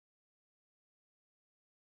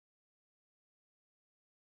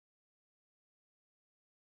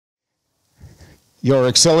Your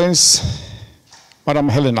Excellence, Madam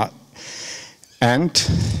Helena, and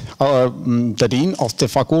the Dean of the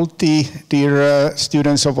Faculty, dear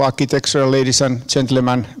students of architecture, ladies and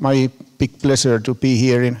gentlemen, my big pleasure to be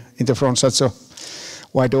here in the front of such a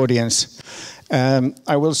wide audience.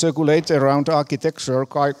 I will circulate around architecture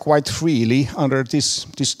quite freely under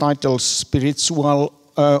this title, Spiritual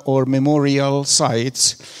or Memorial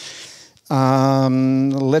Sites.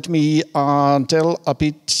 Let me tell a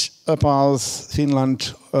bit about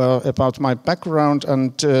Finland, about my background,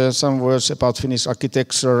 and some words about Finnish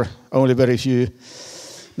architecture, only very few,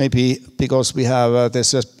 maybe because we have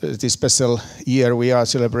this special year we are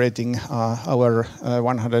celebrating our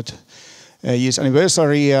 100 years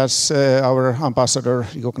anniversary, as our ambassador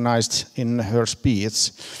recognized in her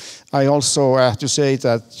speech. I also have to say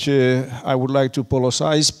that I would like to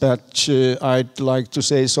apologize, but I'd like to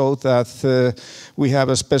say so that we have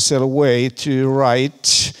a special way to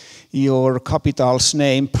write your capital's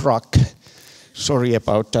name, Prague. Sorry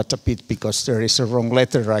about that a bit, because there is a wrong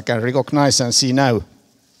letter I can recognize and see now.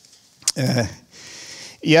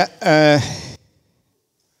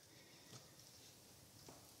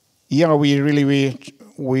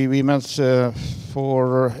 We met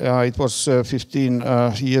for it was 15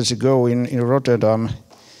 years ago in Rotterdam,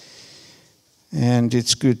 and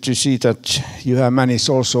it's good to see that you have managed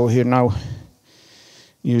also here now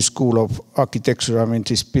new school of architecture. I mean,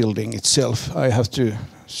 this building itself. I have to,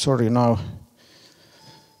 sorry now.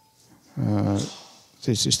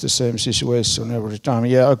 This is the same situation every time.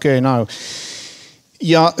 Yeah, okay, now.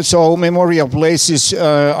 Yeah, so memorial places,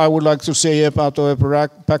 I would like to say about our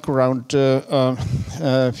background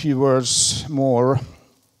a few words more,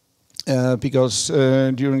 because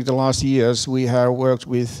during the last years we have worked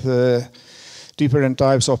with different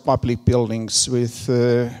types of public buildings, with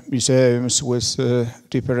museums, with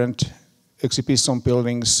different exhibition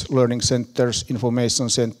buildings, learning centers, information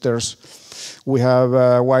centers. We have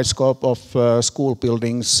a wide scope of school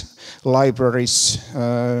buildings, libraries.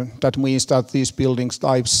 That means that these building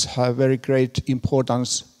types have very great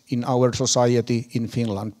importance in our society in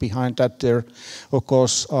Finland. Behind that there, of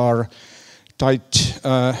course, are tight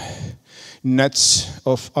nets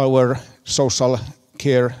of our social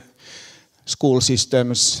care, school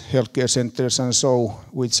systems, healthcare centers, and so,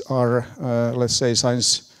 which are, let's say,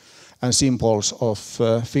 signs and symbols of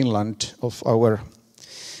Finland, of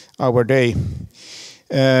our day.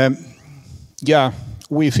 Yeah,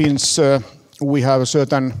 we Finns, we have a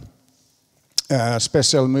certain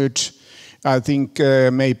special mood. I think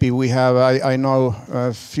maybe we have, I know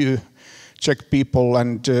a few Czech people,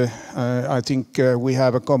 and I think we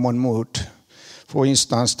have a common mood. For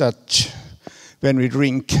instance, that when we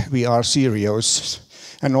drink, we are serious.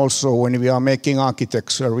 And also when we are making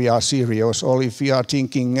architecture, we are serious. Or if we are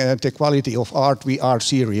thinking the quality of art, we are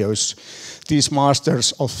serious. These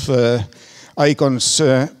masters of icons,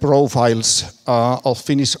 profiles of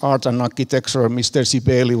Finnish art and architecture, Mr.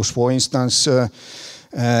 Sibelius, for instance,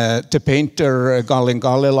 the painter Gallen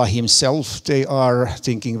himself, they are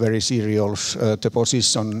thinking very serious the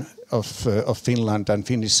position of Finland and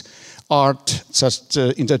Finnish art just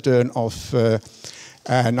in the turn of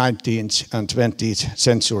 19th and 20th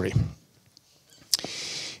century.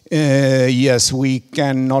 Yes, we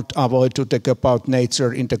cannot avoid to talk about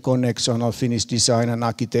nature in the connection of Finnish design and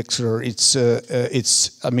architecture. It's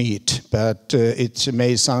a myth, but it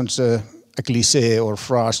may sound a cliché or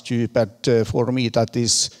phrase too, but for me that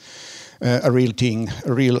is a real thing,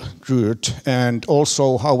 a real truth. And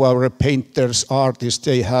also how our painters, artists,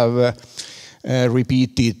 they have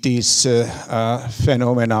repeated these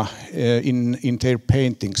phenomena in their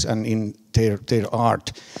paintings and in their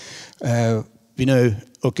art. We know,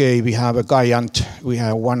 okay, we have a giant, we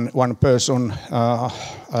have one person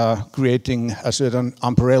creating a certain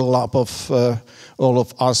umbrella of all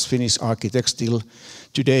of us Finnish architects till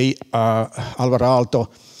today, Alvar Aalto.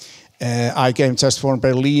 I came just from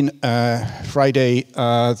Berlin. Friday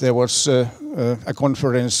there was a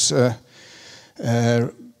conference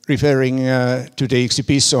referring to the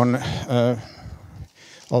exhibition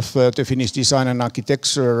of the Finnish design and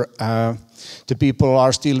architecture. The people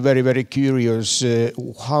are still very, very curious.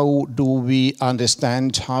 How do we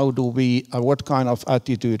understand, what kind of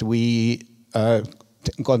attitude we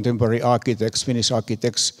contemporary architects, Finnish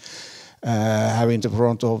architects, have in the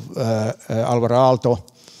front of Alvar Aalto?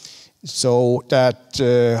 So that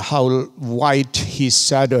how white his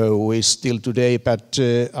shadow is still today, but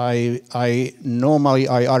I normally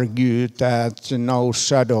argue that no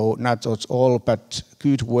shadow, not at all, but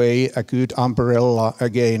good way, a good umbrella,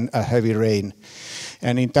 again a heavy rain.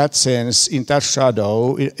 And in that sense, in that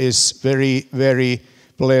shadow, it is very, very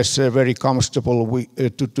place very comfortable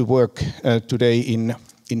to work today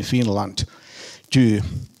in Finland too.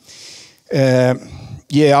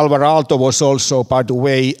 Yeah, Alvar Aalto was also, by the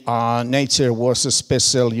way, nature was a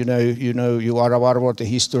special, you are aware of the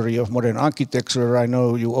history of modern architecture. I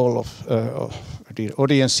know you all of the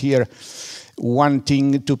audience here. One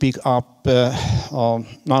thing to pick up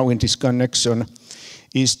now in this connection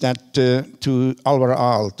is that to Alvar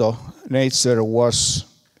Aalto, nature was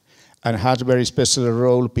and had a very special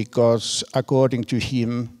role because according to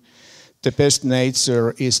him, the best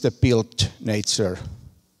nature is the built nature.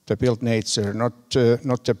 The built nature, not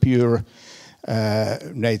the pure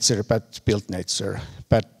nature, but built nature.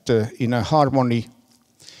 But in a harmony,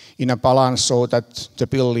 in a balance, so that the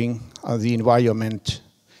building and the environment,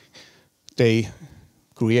 they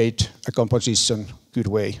create a composition good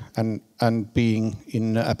way and being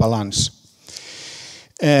in a balance.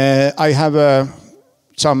 I have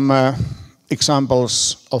some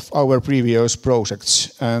examples of our previous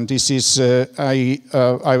projects, and this is I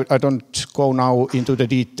don't go now into the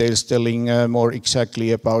details telling more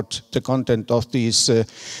exactly about the content of these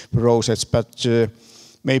projects, but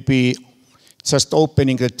maybe just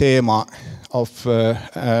opening the theme of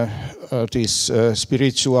these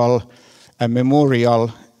spiritual and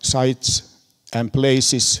memorial sites and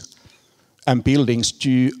places and buildings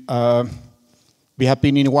to we have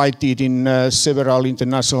been invited in several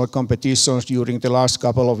international competitions during the last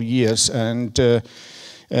couple of years, and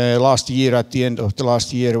last year, at the end of the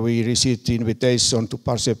last year, we received the invitation to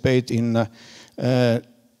participate in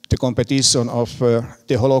the competition of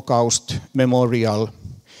the Holocaust Memorial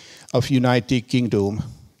of United Kingdom.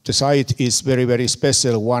 The site is very, very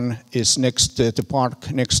special. One is next to the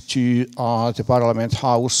park, next to the Parliament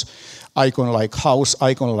House,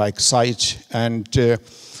 icon-like site, and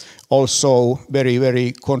also very,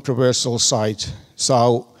 very controversial site.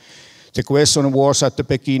 So the question was at the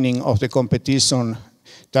beginning of the competition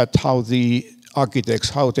that how the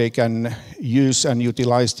architects, how they can use and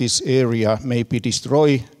utilize this area, maybe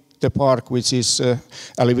destroy the park, which is a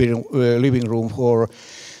living room for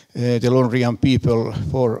the Londrian people,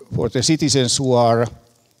 for the citizens who are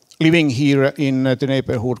living here in the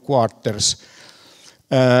neighborhood quarters.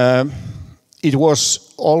 It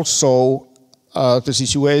was also the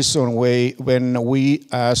situation when we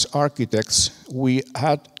as architects, we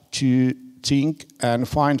had to think and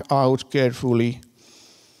find out carefully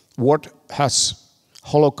what has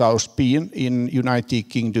Holocaust been in United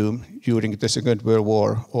Kingdom during the Second World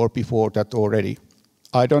War or before that already.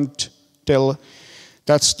 I don't tell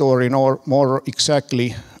that story nor more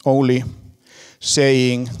exactly, only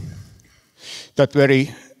saying that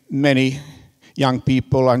very many young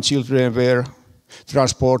people and children were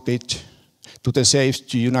transported to the safe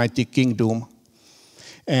to United Kingdom,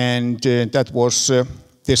 and that was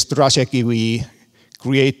the strategy we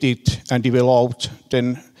created and developed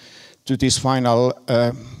then to this final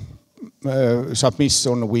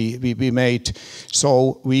submission we made.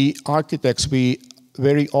 So we architects, we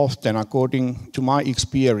very often, according to my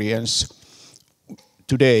experience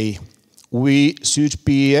today, we should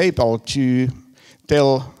be able to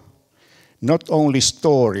tell not only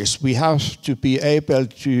stories, we have to be able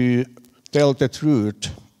to tell the truth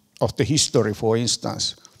of the history, for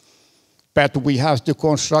instance. But we have to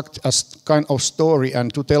construct a kind of story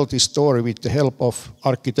and to tell this story with the help of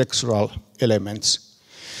architectural elements.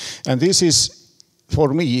 And this is,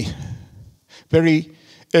 for me, very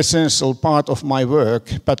essential part of my work,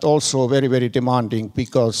 but also very, very demanding,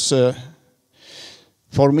 because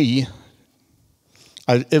for me,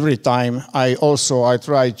 every time I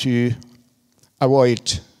try to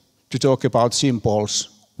avoid to talk about symbols.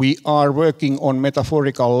 We are working on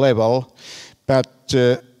metaphorical level, but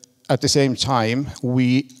at the same time,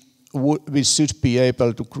 we should be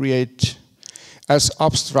able to create as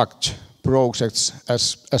abstract projects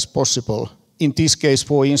as possible. In this case,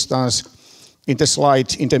 for instance, in the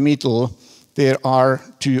slide in the middle, there are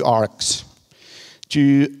two arcs,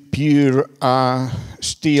 two pure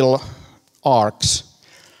steel arcs.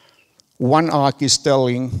 One arc is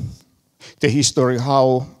telling the history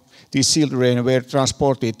how these children were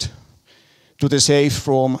transported to the safe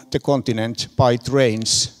from the continent by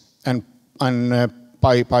trains and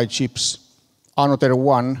by ships. Another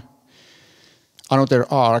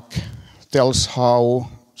arc tells how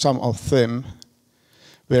some of them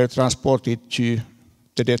were transported to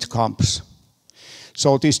the death camps.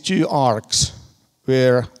 So these two arcs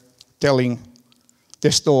were telling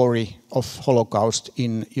the story of Holocaust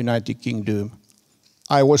in United Kingdom.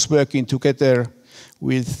 I was working together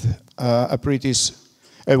with an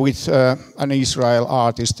Israel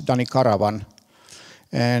artist, Danny Caravan,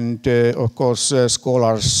 and of course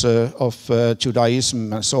scholars of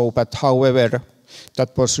Judaism and so. But however,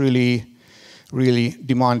 that was really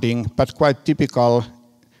demanding, but quite typical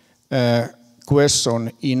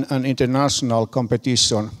question in an international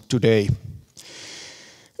competition today.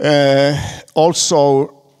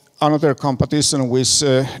 Also, another competition with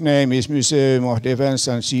name is Museum of Defense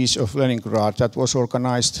and Siege of Leningrad that was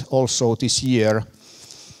organized also this year.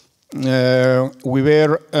 We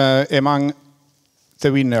were among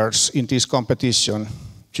the winners in this competition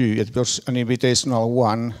too. It was an invitational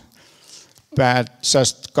one, but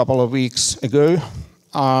just a couple of weeks ago,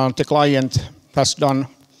 the client has done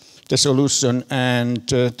the solution, and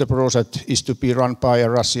the project is to be run by a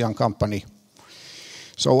Russian company.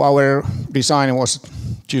 So our design was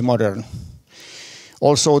too modern.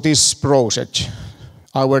 Also this project,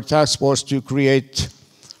 our task was to create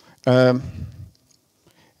a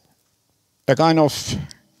kind of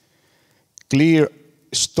clear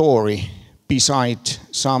story beside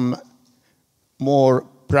some more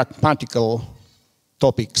pragmatical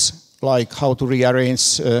topics, like how to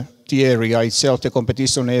rearrange the area itself, the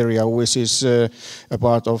competition area, which is a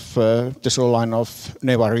part of the shoreline of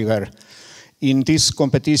Neva River. In this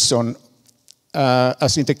competition,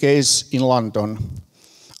 as in the case in London,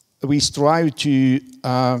 we strive to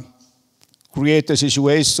create a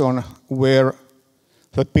situation where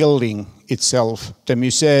the building itself, the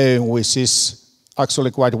museum, which is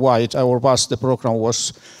actually quite wide, our vast program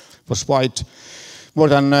was wide, more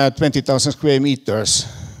than 20,000 square meters.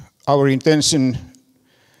 Our intention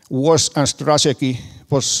was, and strategy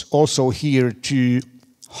was also here to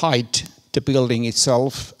hide the building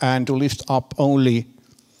itself and to lift up only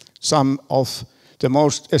some of the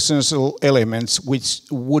most essential elements which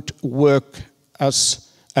would work as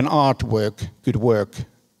an artwork could work.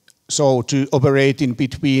 So to operate in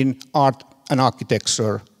between art and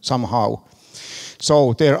architecture somehow.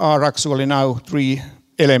 So there are actually now 3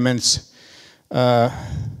 elements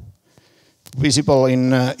visible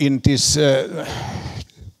in this,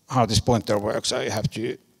 how this pointer works. I have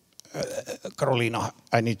to, Carolina,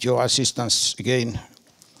 I need your assistance again.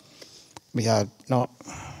 We have, no,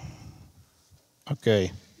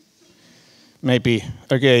 okay, maybe,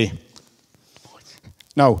 okay.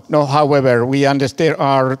 No, however, we understand there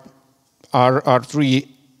are three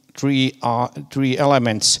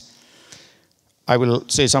elements. I will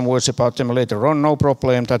say some words about them later on, no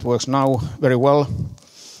problem, that works now very well.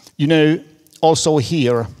 You know, also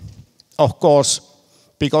here, of course,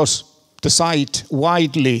 because the site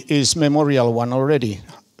widely is memorial one already.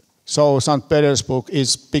 So St. Petersburg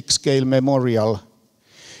is big-scale memorial,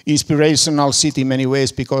 inspirational city in many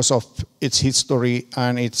ways because of its history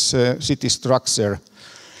and its city structure.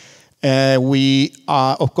 We,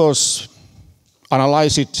 of course,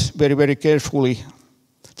 analyze it very carefully,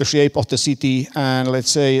 the shape of the city and,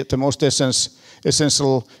 let's say, the most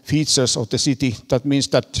essential features of the city. That means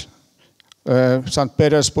that St.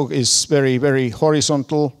 Petersburg is very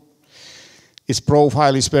horizontal. Its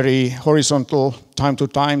profile is very horizontal. Time to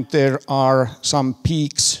time there are some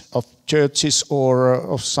peaks of churches or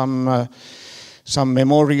of some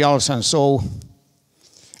memorials and so.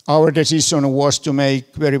 Our decision was to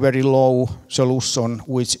make very low solution,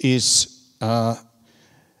 which is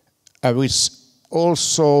which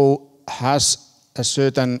also has a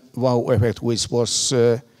certain wow effect, which was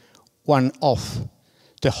one of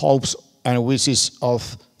the hopes and wishes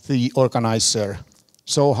of the organizer.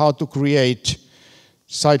 So how to create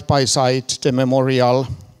side by side the memorial,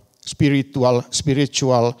 spiritual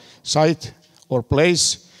site or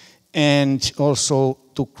place, and also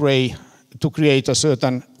to create a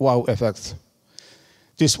certain wow effect.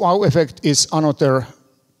 This wow effect is another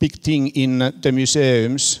big thing in the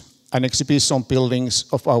museums and exhibition buildings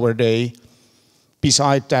of our day.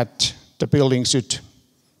 Besides that, the building should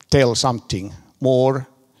tell something more,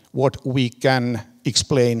 what we can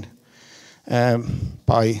explain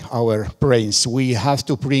by our brains. We have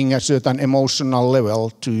to bring a certain emotional level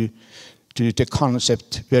to the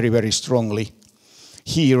concept very strongly.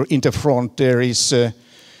 Here in the front there is a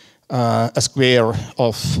square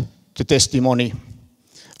of the testimony.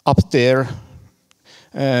 Up there,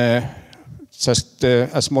 just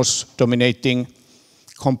as most dominating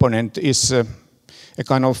component is a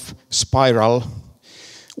kind of spiral,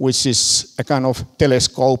 which is a kind of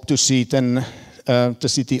telescope to see then the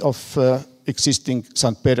city of existing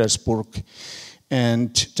St. Petersburg.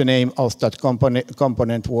 And the name of that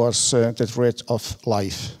component was the thread of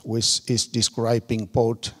life, which is describing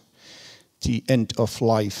both the end of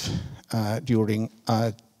life during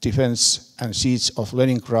defense and siege of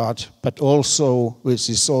Leningrad, but also, which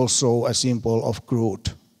is also a symbol of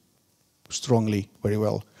growth, strongly, very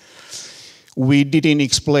well. we didn't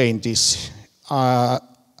explain this.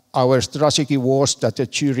 Our strategy was that the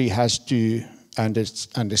jury has to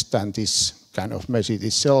understand this kind of message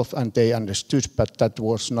itself, and they understood, but that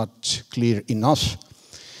was not clear enough.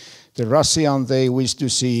 The Russians, they wish to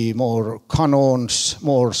see more canons,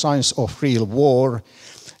 more signs of real war,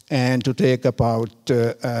 and to take about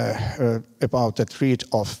the threat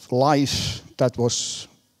of life. That was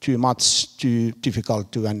too much, too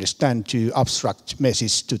difficult to understand, too abstract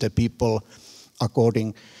message to the people,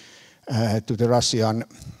 according to the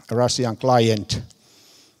Russian client.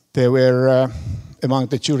 There were among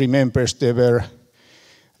the jury members, there were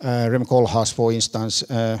Rem Koolhaas, for instance,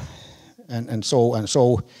 and so.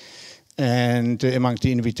 And among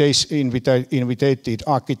the invited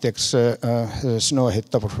architects,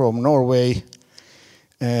 Snohetta from Norway,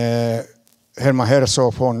 Hermann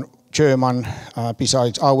Herzog from German,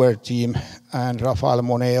 besides our team, and Rafael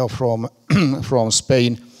Moneo from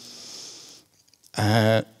Spain.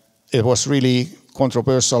 It was really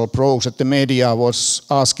controversial process. The media was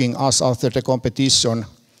asking us after the competition,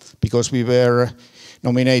 because we were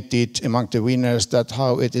nominated among the winners, that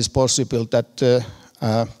how it is possible that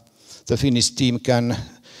the Finnish team can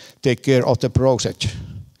take care of the project,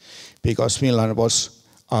 because Finland was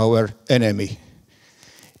our enemy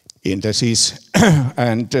in the seas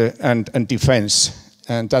and defense.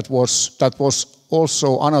 And that was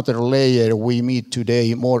also another layer we meet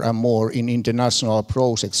today more and more in international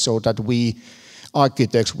projects, so that we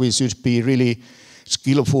architects, we should be really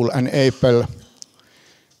skillful and able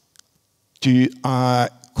to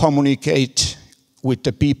communicate with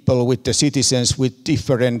the people, with the citizens, with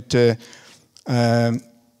different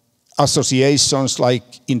associations, like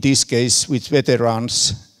in this case with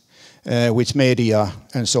veterans, with media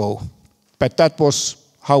and so. But that was,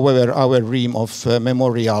 however, our dream of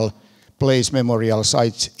memorial place, memorial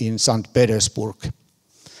site in St. Petersburg.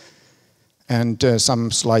 And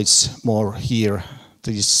some slides more here.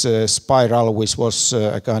 This spiral, which was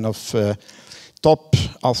a kind of top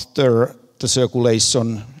after the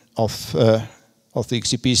circulation of the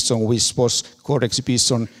exhibition, which was core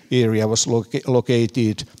exhibition area, was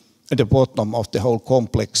located at the bottom of the whole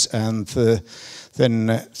complex, and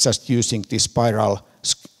then just using this spiral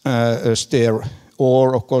stair,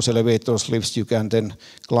 or of course elevators, lifts, you can then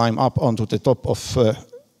climb up onto the top of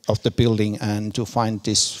the building and to find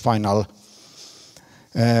this final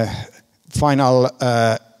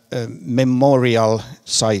memorial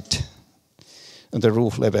site on the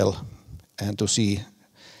roof level, and to see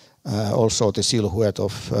also the silhouette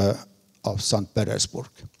of St. Petersburg.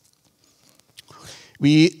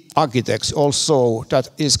 We architects also, that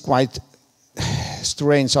is quite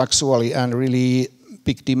strange actually, and really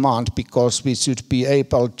big demand, because we should be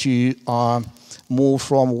able to move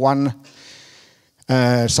from one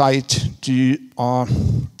site to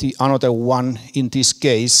the another one. In this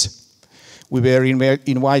case, we were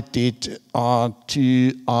invited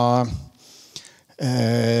to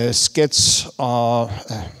sketch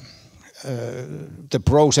the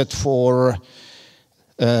project for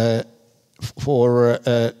the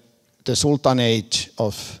Sultanate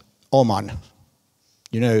of Oman.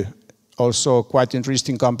 You know, also quite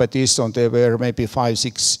interesting competition. There were maybe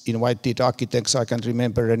 5-6 invited architects. I can't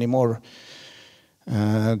remember anymore.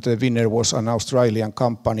 The winner was an Australian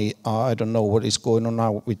company. I don't know what is going on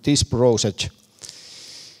now with this project.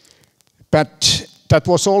 But that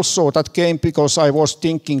was also, that came because I was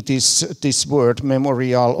thinking this word,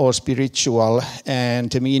 memorial or spiritual, and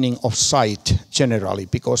the meaning of site generally,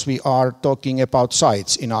 because we are talking about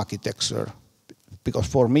sites in architecture. Because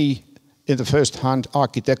for me, in the first hand,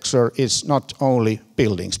 architecture is not only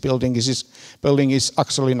buildings. Building is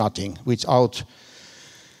actually nothing without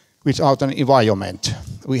an environment.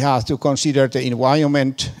 We have to consider the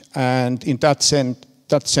environment, and in that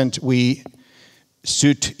sense we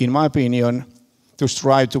should, in my opinion, to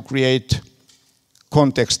strive to create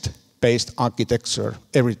context-based architecture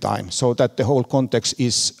every time, so that the whole context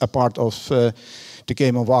is a part of the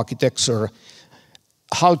game of architecture.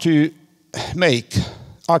 How to make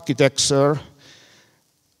architecture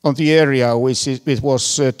on the area which it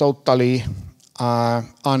was totally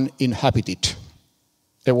uninhabited.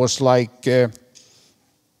 It was like a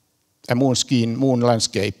moon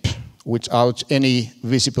landscape without any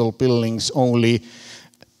visible buildings, only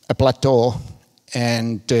a plateau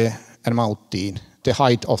and a mountain. The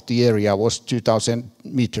height of the area was 2,000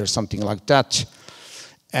 meters, something like that.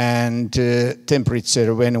 And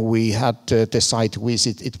temperature when we had the site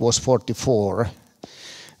visit, it was 44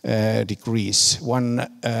 degrees.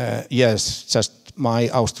 Yes, just my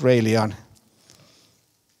Australian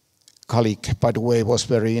colleague, by the way, was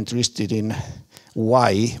very interested in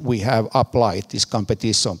why we have applied this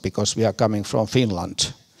competition, because we are coming from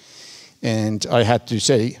Finland. And I had to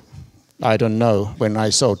say, I don't know, when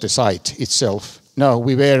I saw the site itself. No,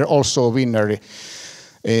 we were also winner,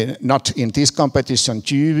 not in this competition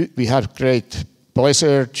too. We had great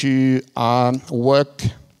pleasure to work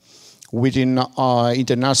within our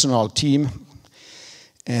international team,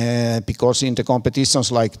 because in the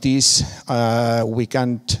competitions like this, we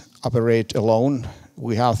can't operate alone.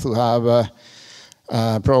 We have to have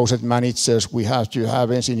project managers, we have to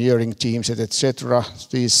have engineering teams, etc.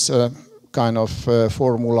 This kind of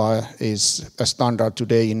formula is a standard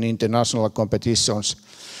today in international competitions.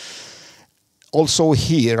 Also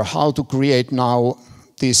here, how to create now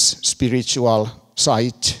this spiritual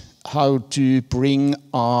site, how to bring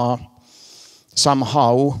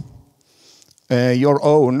somehow your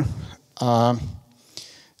own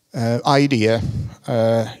idea,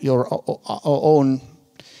 your own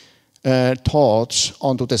thoughts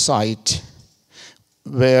onto the site,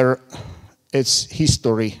 where its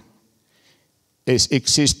history is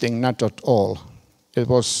existing not at all. It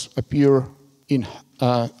was a pure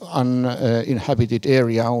uninhabited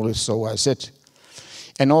area only, so I said.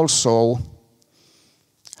 And also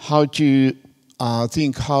how to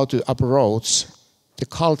think how to approach the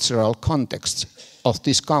cultural context of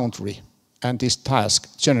this country and this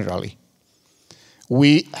task generally.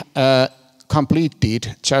 We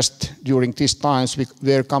completed, just during these times, we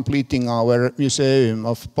were completing our Museum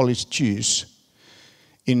of Polish Jews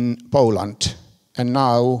in Poland. And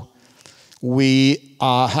now we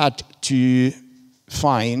had to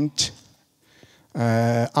find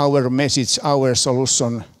our message, our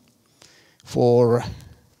solution for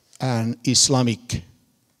an Islamic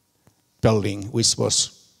building, which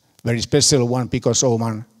was a very special one because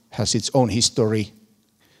Oman has its own history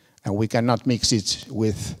and we cannot mix it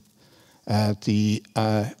with the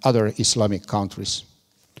other Islamic countries.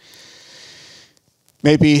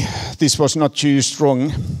 Maybe this was not too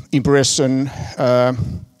strong impression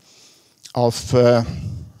of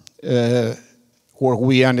what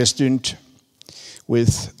we understood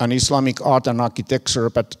with an Islamic art and architecture,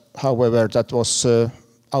 but however, that was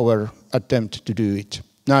our attempt to do it.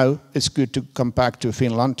 Now it's good to come back to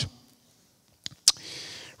Finland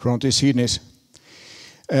from this Finnish.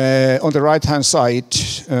 On the right-hand side,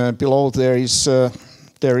 below there is a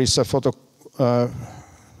photo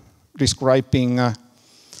describing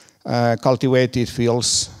cultivated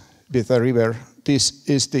fields with a river. This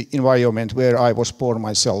is the environment where I was born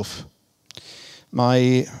myself.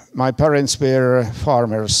 My parents were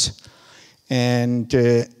farmers, and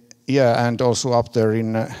and also up there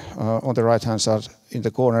on the right-hand side in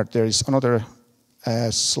the corner there is another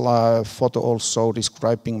photo also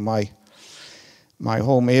describing my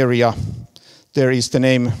home area. There is the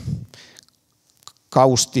name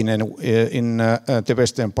Kaustinen in the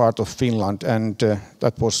western part of Finland, and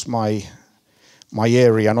that was my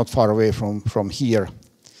area, not far away from here.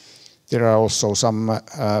 There are also some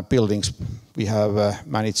buildings we have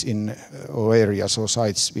managed in areas or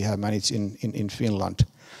sites we have managed in Finland.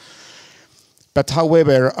 But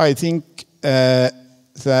however, I think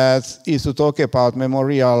that if you talk about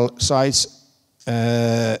memorial sites,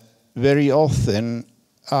 very often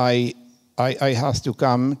I have to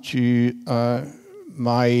come to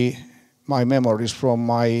my memories from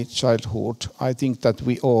my childhood. I think that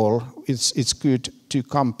we all, it's good to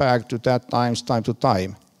come back to that time to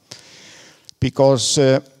time, because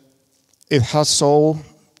it has so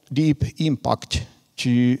deep impact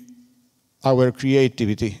to our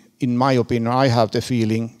creativity. In my opinion, I have the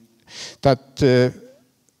feeling that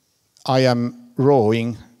I am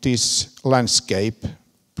drawing this landscape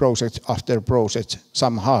project after project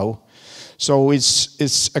somehow. So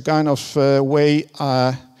it's a kind of way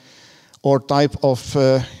or type of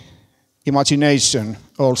imagination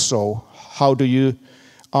also. How do you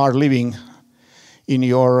are living in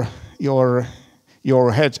your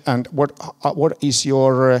head, and what is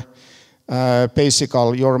your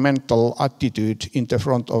your mental attitude in the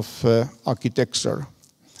front of architecture?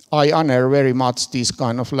 I honor very much this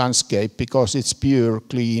kind of landscape because it's pure,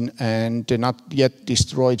 clean, and not yet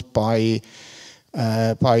destroyed by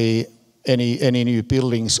any new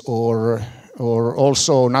buildings, or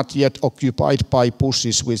also not yet occupied by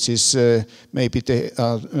bushes, which is maybe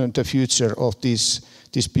the future of this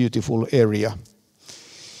beautiful area.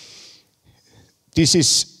 This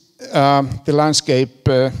is the landscape,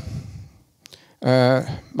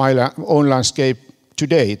 my own landscape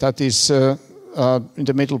today. That is in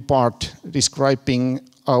the middle part describing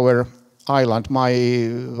our island. My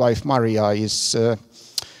wife Maria is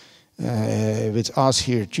with us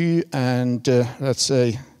here too, and let's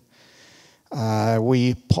say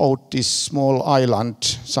We bought this small island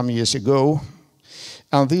some years ago,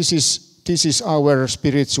 and this is our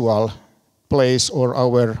spiritual place, or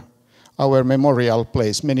our memorial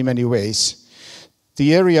place, many ways.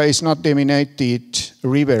 The area is not dominated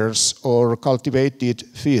rivers or cultivated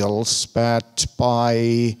fields, but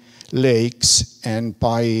by lakes and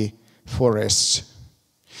by forests.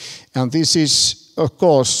 And this is, of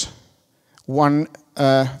course, one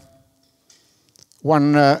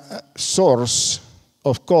source,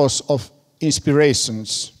 of course, of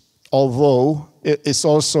inspirations, although it is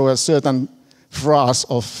also a certain phrase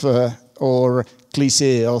of or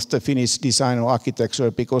cliché of the Finnish design or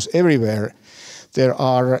architecture, because everywhere there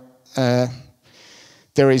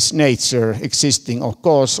is nature existing. Of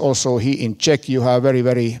course, also here in Czech you have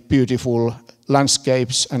very beautiful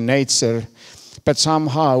landscapes and nature, but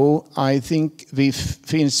somehow I think we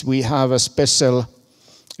Finns, we have a special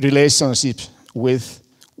relationship with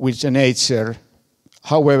the nature.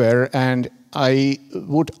 However, and I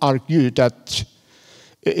would argue that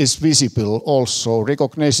it is visible, also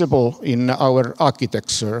recognizable in our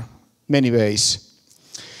architecture many ways.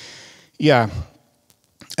 Yeah.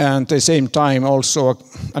 And at the same time, also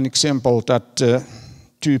an example that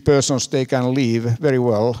two persons, they can live very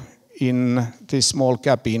well in this small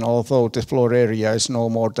cabin, although the floor area is no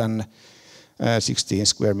more than 16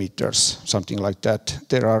 square meters, something like that.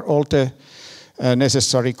 There are all the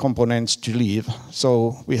necessary components to live.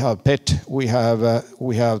 So we have bed, we have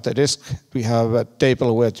the desk, we have a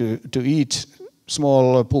table where to eat,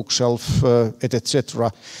 small bookshelf,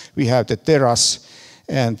 etc. We have the terrace,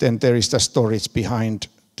 and then there is the storage behind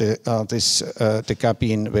the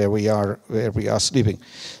cabin where we are sleeping.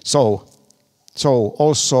 So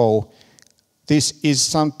also this is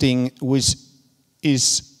something which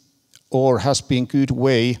is or has been good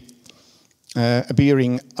way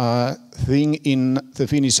appearing thing in the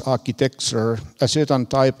Finnish architecture, a certain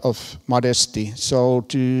type of modesty, so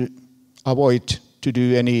to avoid to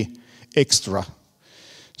do any extra.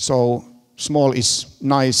 So small is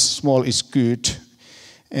nice, small is good,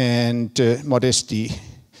 and modesty,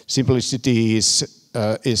 simplicity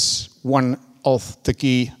is one of the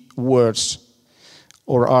key words,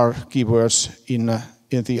 or are key words in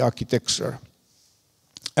the architecture.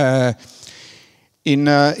 In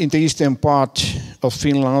the eastern part of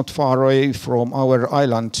Finland, not far away from our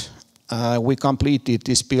island, we completed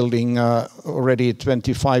this building already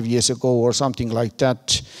 25 years ago or something like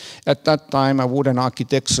that. At that time, a wooden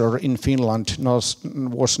architecture in Finland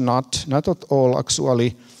was not at all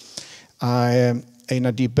actually in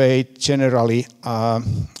a debate generally.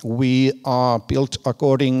 We are built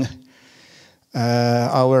according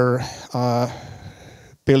our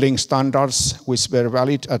building standards, which were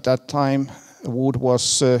valid at that time. Wood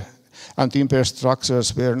was and timber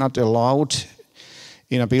structures were not allowed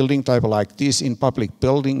in a building type like this in public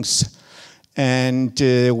buildings, and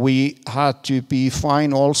we had to be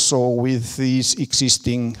fine also with these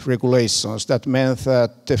existing regulations. That meant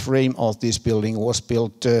that the frame of this building was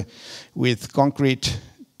built with concrete,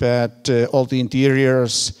 but all the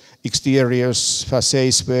interiors, exteriors,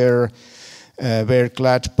 facades were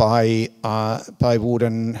clad by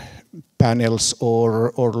wooden panels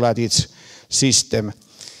or lattice system.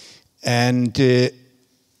 And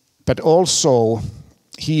but also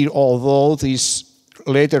here, although this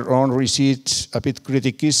later on received a bit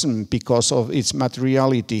criticism because of its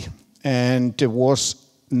materiality, and there was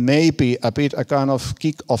maybe a bit a kind of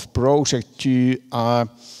kick-off project to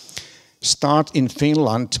start in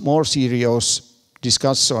Finland more serious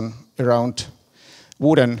discussion around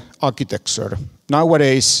wooden architecture.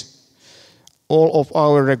 Nowadays, all of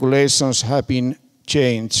our regulations have been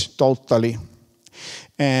changed totally,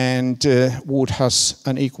 and wood has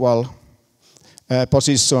an equal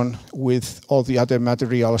position with all the other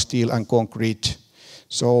materials, steel and concrete.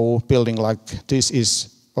 So building like this is,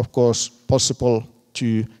 of course, possible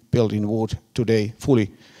to build in wood today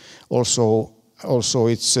fully. Also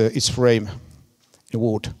its frame in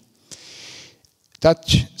wood. That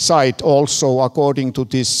site also, according to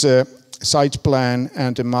this site plan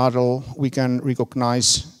and the model, we can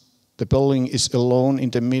recognize the building is alone in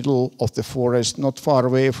the middle of the forest, not far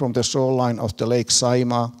away from the shoreline of the Lake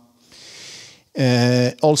Saimaa.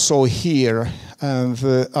 Also here, and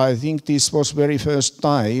I think this was very first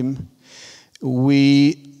time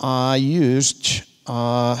we used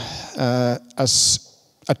as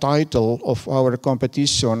a title of our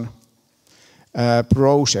competition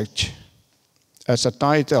project, as a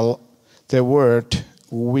title, the word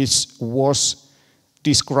which was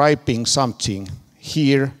describing something.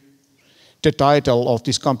 Here, the title of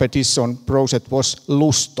this competition project was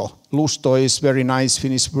Lusto. Lusto is very nice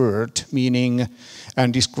Finnish word, meaning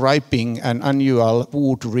and describing an annual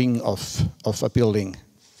wood ring of a building.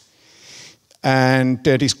 And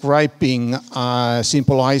describing,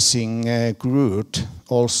 symbolizing Groot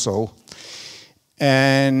also.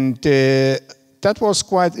 And that was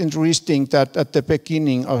quite interesting that at the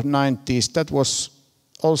beginning of 90s, that was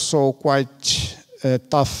also quite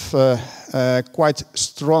tough, quite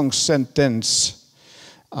strong sentence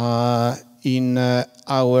in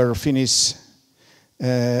our Finnish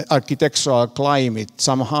architectural climate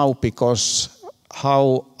somehow, because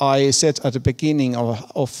how I said at the beginning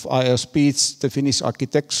of our speech, the Finnish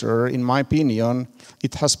architecture, in my opinion,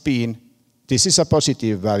 it has been, this is a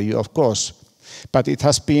positive value, of course, but it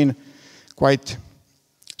has been quite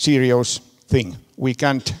serious thing. We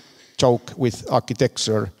can't joke with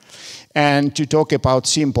architecture. And to talk about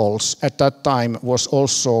symbols at that time was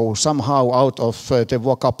also somehow out of the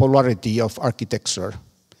vocabulary of architecture.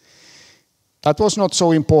 That was not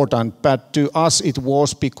so important, but to us it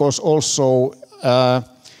was, because also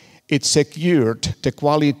it secured the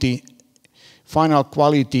quality, final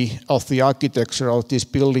quality of the architecture of this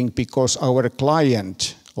building, because our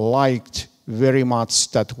client liked very much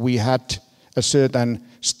that we had a certain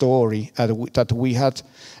story, that we had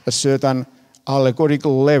a certain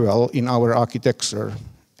allegorical level in our architecture.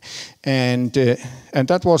 And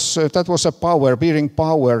that was a power, bearing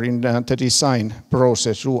power in the design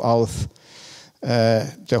process throughout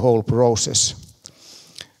the whole process.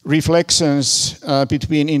 Reflections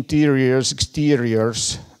between interiors,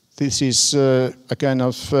 exteriors. This is a kind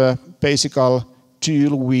of basic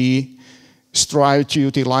tool we strive to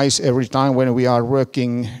utilize every time when we are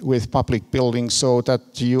working with public buildings, so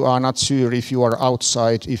that you are not sure if you are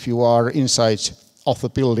outside, if you are inside of the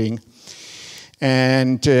building.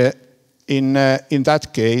 And in that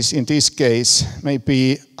case, in this case,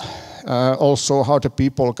 maybe also how the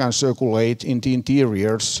people can circulate in the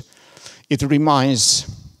interiors. It reminds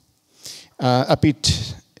a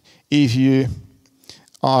bit if you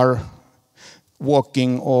are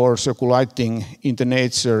walking or circulating in the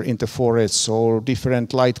nature, in the forest, so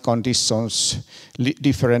different light conditions,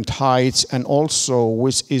 different heights, and also,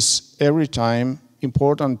 which is every time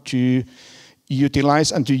important, to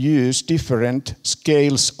utilize and to use different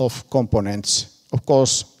scales of components. Of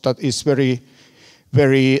course, that is very,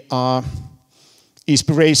 very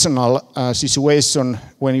inspirational situation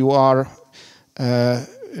when you are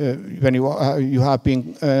you have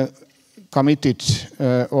been committed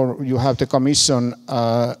or you have the commission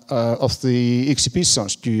of the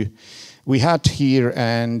exhibitions we had here,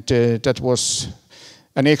 and that was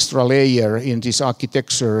an extra layer in this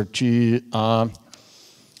architecture to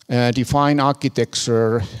define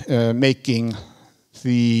architecture, making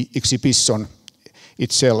the exhibition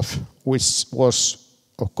itself, which was,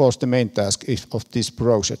 of course, the main task of this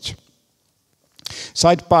project.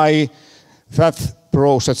 Side by that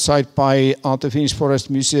project, side by the Finnish Forest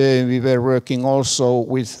Museum, we were working also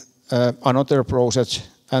with another project,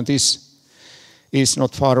 and this is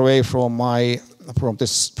not far away from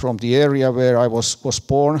the area where I was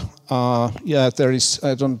born. Yeah, there is,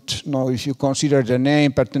 I don't know if you consider the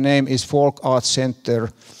name, but the name is Folk Art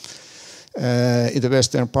Center in the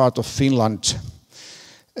western part of Finland.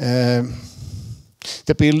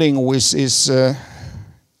 The building which is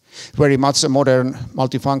very much a modern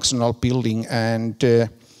multifunctional building, and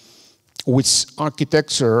which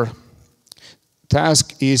architecture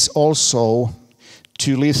task is also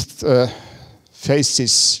to lift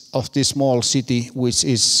faces of this small city, which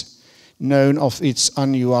is known of its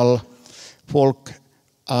annual folk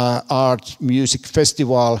art music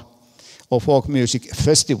festival or folk music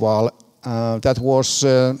festival. That was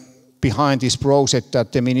behind this project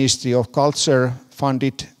that the Ministry of Culture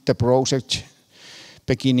funded the project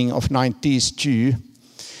beginning of 90s too,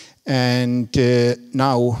 and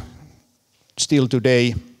now, still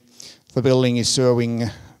today, the building is serving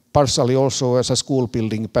partially also as a school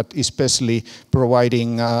building, but especially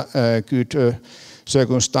providing good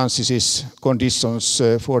circumstances, conditions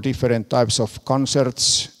for different types of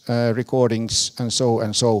concerts, recordings, and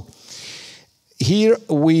so. Here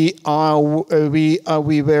we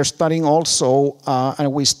were studying also,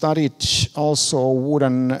 and we studied also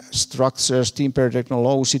wooden structures, timber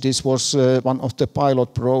technology. This was one of the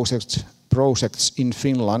pilot projects in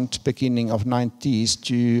Finland, beginning of 90s,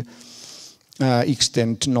 to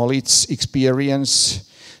extend knowledge, experience,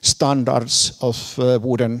 standards of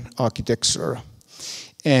wooden architecture.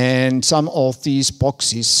 And some of these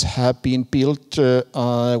boxes have been built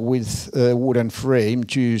with wooden frame,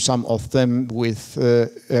 to some of them with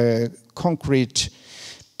concrete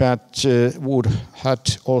but wood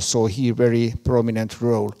had also here very prominent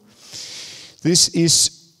role. This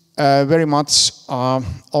is very much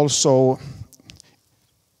also,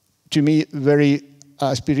 to me, very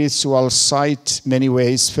spiritual site many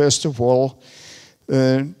ways. First of all,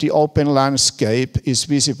 the open landscape is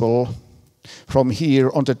visible from here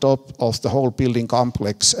on the top of the whole building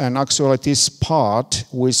complex, and actually this part,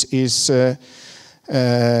 which is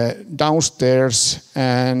downstairs,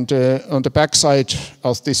 and on the back side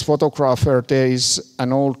of this photographer there is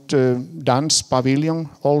an old dance pavilion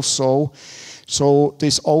also. So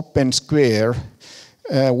this open square,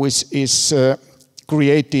 which is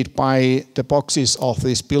created by the boxes of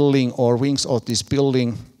this building or wings of this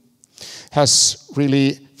building, has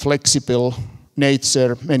really flexible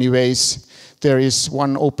nature many ways. There is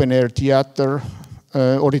one open air theater,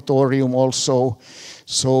 auditorium also.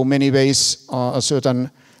 So many ways a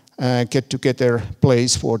certain get-together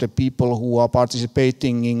place for the people who are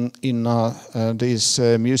participating in these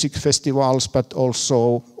music festivals, but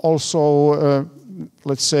also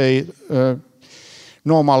let's say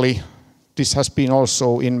normally this has been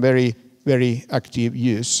also in very, very active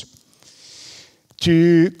use.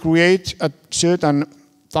 To create a certain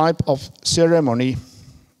type of ceremony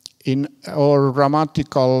or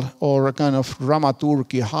grammatical or a kind of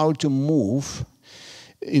dramaturgy, how to move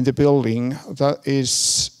in the building, that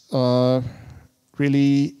is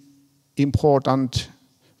really important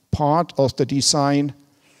part of the design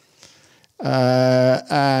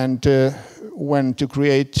and when to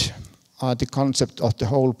create the concept of the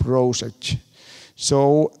whole project.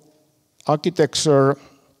 So architecture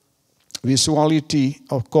visuality,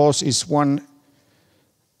 of course, is one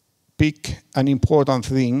big and important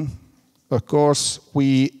thing. Of course,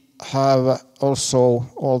 we have also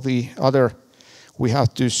all the other. We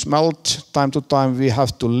have to smell time to time. We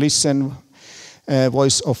have to listen,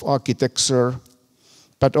 voice of architecture.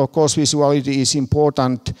 But of course, visuality is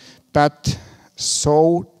important. But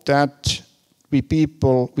so that we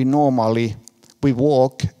people, we normally, we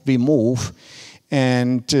walk, we move,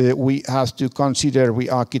 and we have to consider, we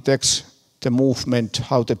architects, the movement,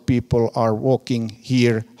 how the people are walking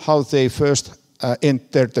here, how they first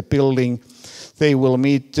enter the building. They will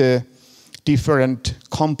meet different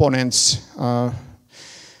components, kind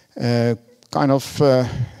of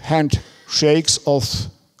handshakes of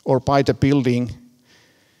or by the building.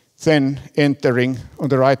 Then entering on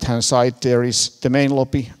the right-hand side, there is the main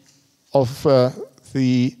lobby of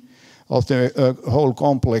the whole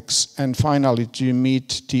complex, and finally to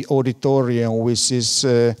meet the auditorium, which is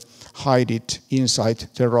hidden inside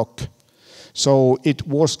the rock. So it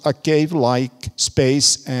was a cave-like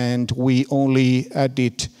space, and we only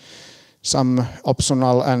added some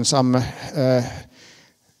optional and some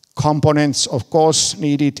components, of course,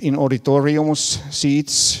 needed in auditoriums,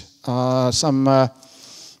 seats, some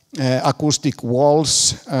acoustic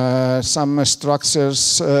walls, some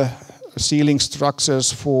structures, ceiling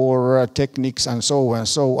structures for techniques and so on.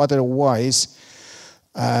 So otherwise,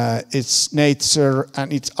 its nature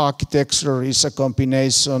and its architecture is a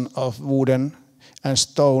combination of wooden and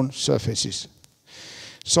stone surfaces.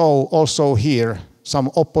 So also here,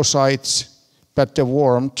 some opposites, but the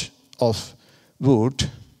warmth of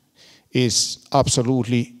wood is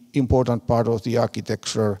absolutely important part of the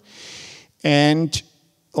architecture. And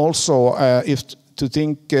also, if to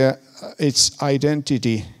think its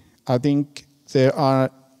identity, I think there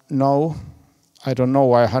are no, I don't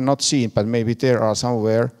know, I have not seen, but maybe there are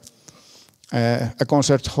somewhere, a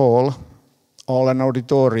concert hall or an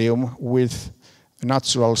auditorium with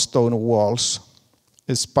natural stone walls.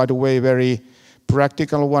 It's, by the way, very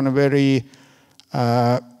practical one, very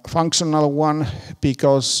functional one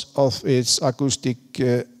because of its acoustic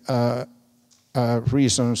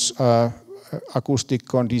reasons, acoustic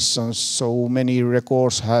conditions. So many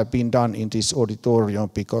records have been done in this auditorium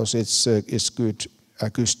because it's good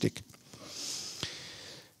acoustic.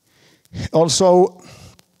 Also,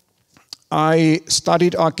 I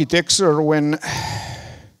studied architecture when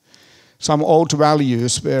some old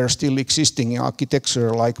values were still existing in architecture,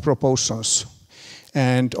 like proportions,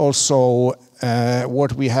 and also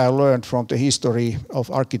what we have learned from the history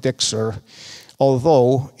of architecture.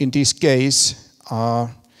 Although in this case,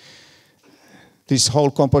 this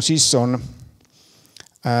whole composition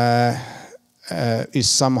is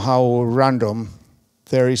somehow random.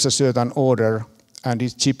 There is a certain order, and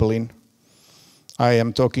it's Chipperfieldem. I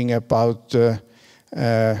am talking about the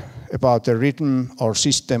rhythm or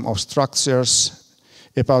system of structures,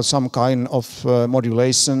 about some kind of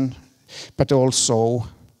modulation, but also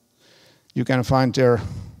you can find there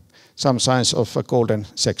some signs of a golden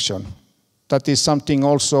section. That is something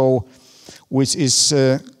also which is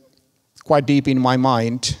quite deep in my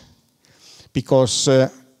mind, because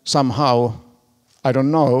somehow, I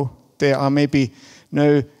don't know, there are maybe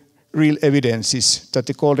no real evidences that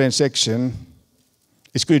the golden section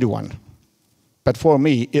is a good one. But for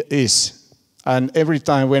me, it is. And every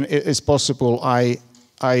time when it is possible, I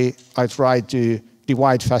try to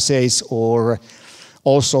divide facades or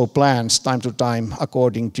also plans time to time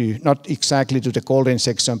according to, not exactly to the golden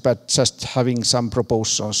section, but just having some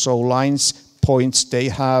proposals. So lines, points, they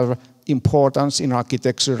have importance in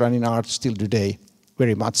architecture and in art still today,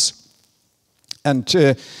 very much. And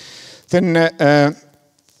then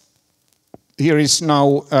here is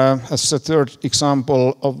now, as a third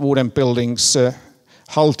example of wooden buildings,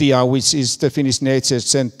 Haltia, which is the Finnish Nature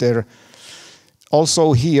Center.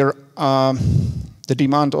 Also here, the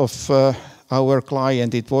demand of our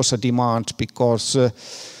client, it was a demand because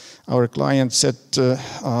our client set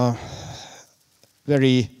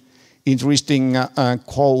very interesting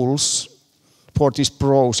goals for this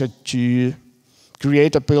project to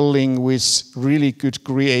create a building which really could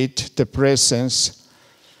create the presence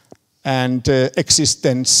and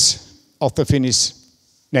existence of the Finnish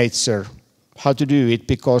nature. How to do it?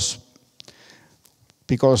 Because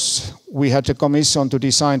we had a commission to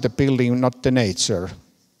design the building, not the nature.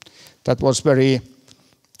 That was very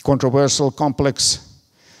controversial, complex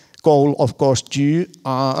goal, of course, due.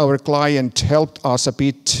 Our client helped us a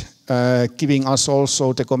bit, giving us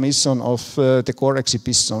also the commission of the core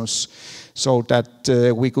exhibitions, so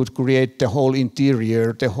that we could create the whole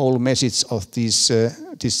interior, the whole message of this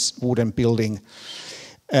wooden building.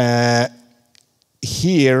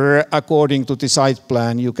 Here, according to the site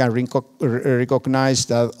plan, you can recognize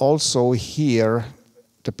that also here,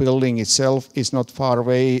 the building itself is not far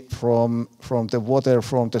away from the water,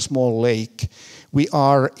 from the small lake. We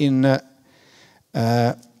are in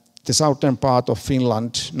the southern part of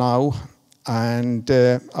Finland now, and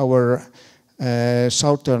our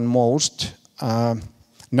southernmost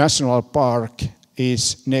national park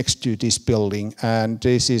is next to this building. And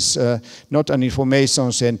this is not an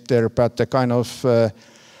information center, but a kind of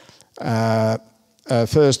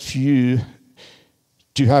first view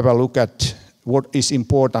to have a look at what is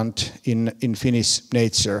important in Finnish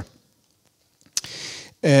nature.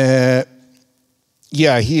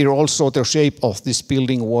 Yeah, here also the shape of this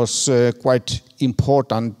building was quite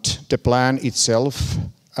important. The plan itself,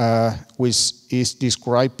 which is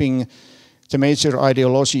describing the major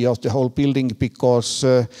ideology of the whole building, because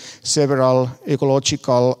several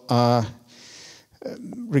ecological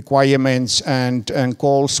requirements and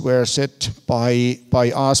goals were set by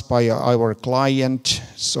us, by our client.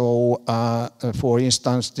 So, for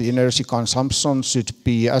instance, the energy consumption should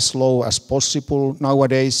be as low as possible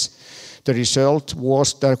nowadays. The result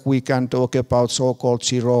was that we can talk about so-called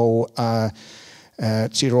zero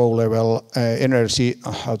level energy.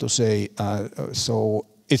 How to say? So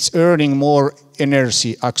it's earning more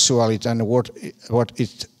energy actually than what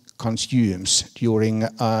it consumes during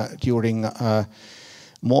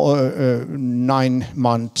 9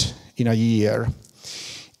 months in a year.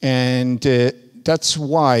 And that's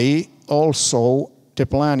why also the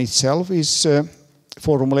plan itself is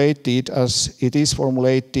formulated as it is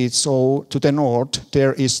formulated. So to the north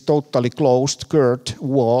there is totally closed curved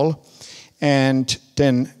wall, and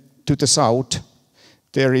then to the south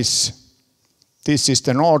there is, this is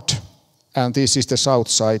the north and this is the south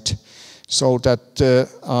side, so that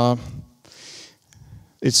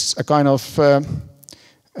it's a kind of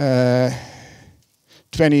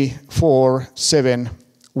 24/7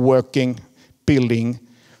 working building,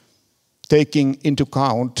 taking into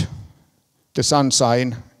account the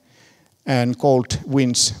sunshine and cold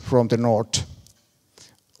winds from the north.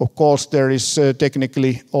 Of course, there is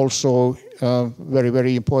technically also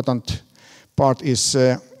very important part is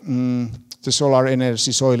the solar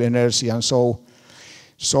energy, soil energy, and so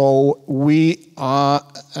we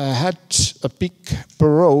had a big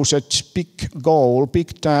project, big goal,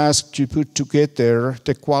 big task to put together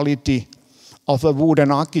the quality of a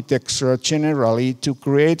wooden architecture generally, to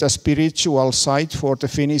create a spiritual site for the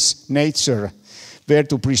Finnish nature, where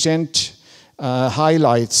to present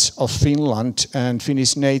highlights of Finland and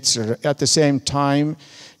Finnish nature. At the same time,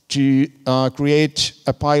 to create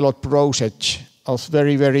a pilot project of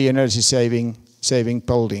very energy saving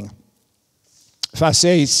building.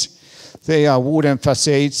 Facades, they are wooden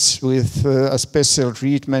facades with a special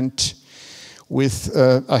treatment, with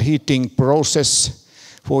a heating process,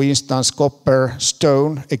 for instance copper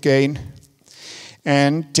stone again.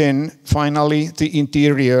 And then finally the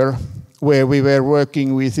interior, where we were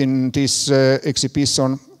working within this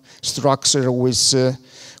exhibition structure, which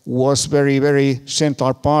was very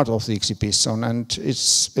central part of the exhibition. And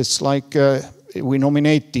it's like we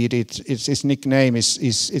nominated it. Its nickname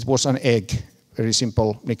it was an egg. Very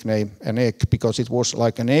simple nickname, an egg, because it was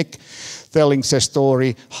like an egg telling the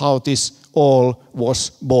story how this all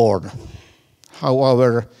was born.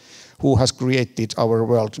 However, who has created our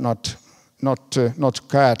world? Not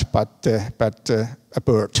cat, but a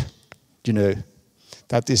bird. You know,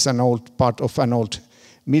 that is an old part of an old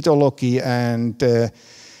mythology, and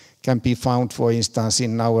can be found, for instance,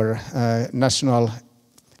 in our national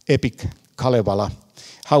epic Kalevala.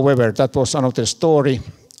 However, that was another story.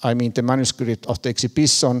 I mean, the manuscript of the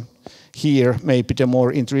exhibition here, maybe the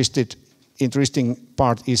more interesting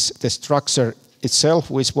part is the structure itself,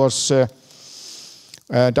 which was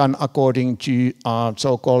done according to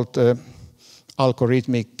so-called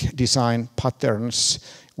algorithmic design patterns,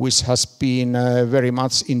 which has been very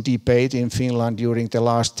much in debate in Finland during the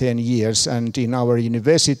last 10 years. And in our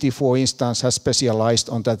university, for instance, has specialized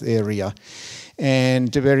on that area.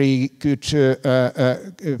 And a very good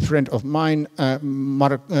friend of mine, I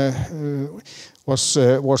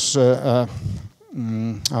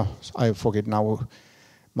forget now,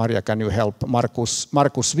 Maria, can you help? Markus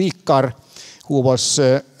Viikar, who was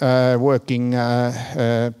working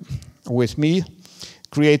with me,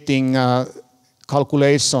 creating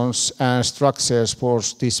calculations and structures for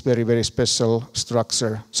this very, very special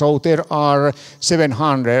structure. So there are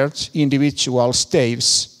 700 individual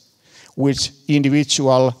staves with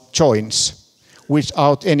individual joints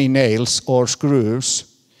without any nails or screws.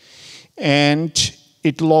 And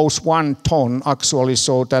it loads 1 ton actually,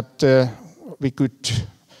 so that we could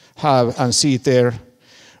have and see there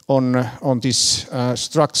on this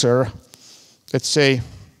structure, let's say,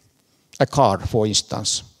 a car, for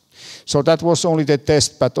instance. So that was only the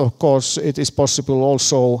test, but of course it is possible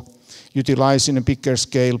also utilizing a bigger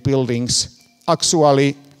scale buildings.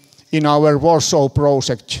 Actually, in our Warsaw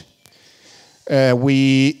project,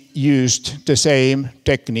 we used the same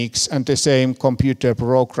techniques and the same computer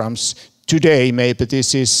programs. Today, maybe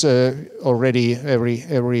this is already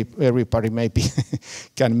everybody maybe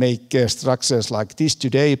can make structures like this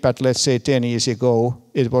today, but let's say 10 years ago,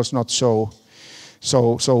 it was not so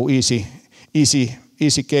easy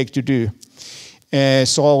cake to do.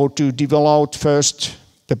 So to develop first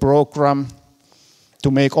the program,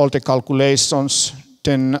 to make all the calculations,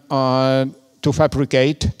 then to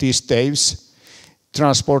fabricate these staves,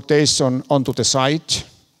 transportation onto the site,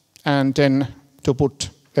 and then to put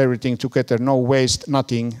everything together, no waste,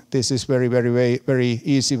 nothing. This is very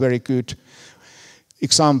easy, very good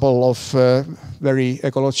example of very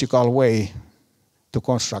ecological way to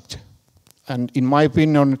construct. And in my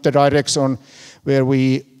opinion, the direction where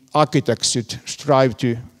we architects should strive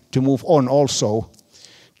to move on also,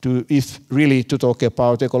 if really to talk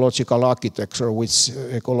about ecological architecture, which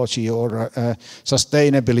ecology or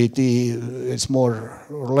sustainability is more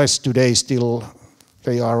or less today still,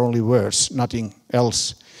 they are only words, nothing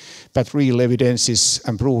else. But real evidences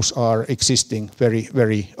and proofs are existing very,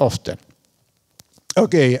 very often.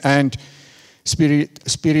 Okay, and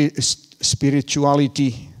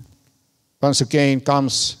spirituality once again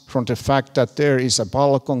comes from the fact that there is a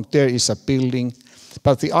balcony, there is a building,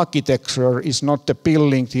 but the architecture is not the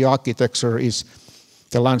building, the architecture is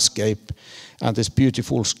the landscape and this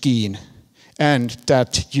beautiful scheme, and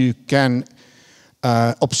that you can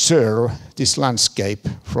observe this landscape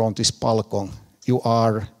from this balcony. You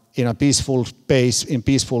are in a peaceful space, in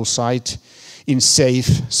peaceful site, in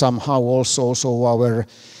safe somehow also, so our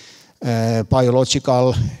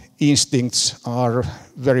biological instincts are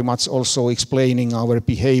very much also explaining our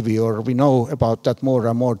behavior. We know about that more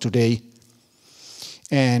and more today.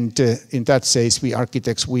 And in that sense, we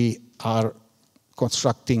architects, we are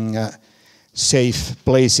constructing safe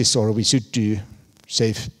places, or we should do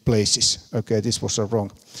safe places. Okay, this was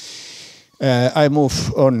wrong. I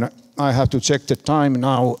move on. I have to check the time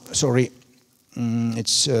now. Sorry,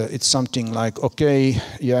 it's something like, okay,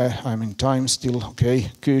 yeah, I'm in time still.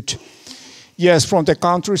 Okay, good. Yes, from the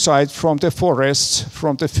countryside, from the forests,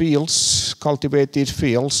 from the fields, cultivated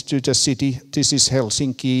fields to the city. This is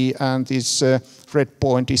Helsinki, and this red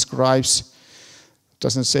point describes,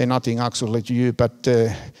 doesn't say nothing actually to you, but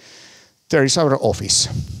there is our office.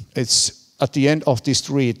 It's at the end of the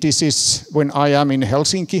street. This is when I am in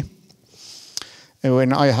Helsinki, and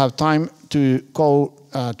when I have time to go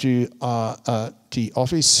to the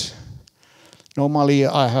office. Normally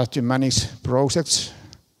I have to manage projects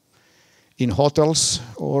in hotels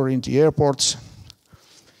or in the airports.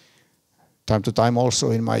 Time to time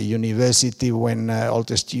also in my university when all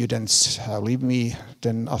the students have leave me,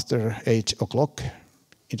 then after 8 o'clock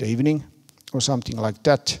in the evening or something like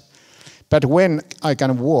that. But when I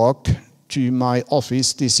can walk to my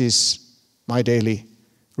office, this is my daily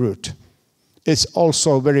route. It's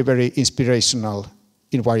also very, very inspirational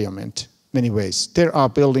environment, many ways. There are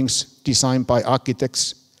buildings designed by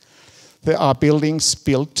architects. There are buildings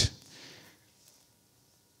built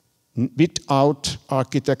without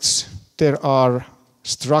architects. There are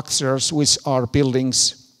structures which are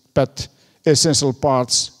buildings, but essential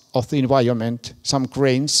parts of the environment, some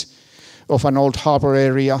cranes of an old harbor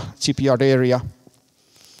area, shipyard area.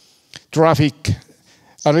 Traffic,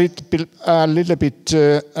 a little bit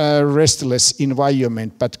restless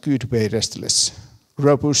environment, but good way restless.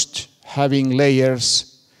 Robust, having layers.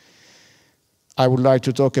 I would like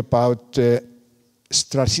to talk about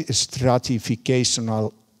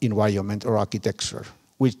stratificational environment or architecture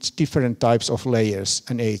with different types of layers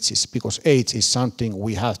and ages, because age is something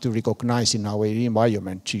we have to recognize in our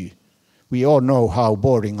environment too. We all know how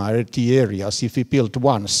boring are the areas if we build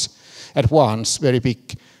at once very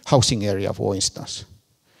big housing area, for instance.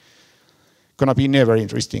 Gonna be never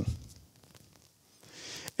interesting.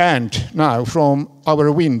 And now from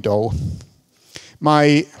our window,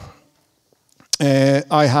 I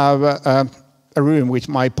have a room with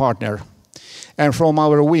my partner. And from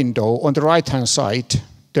our window, on the right-hand side,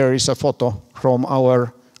 there is a photo from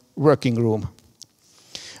our working room.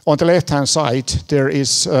 On the left-hand side, there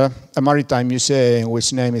is a maritime museum,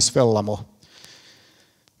 which name is Vellamo.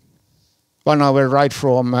 1 hour ride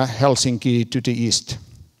from Helsinki to the east.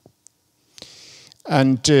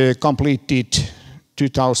 And completed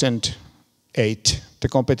 2008. The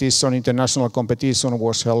competition, international competition,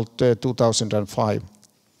 was held 2005.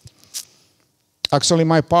 Actually,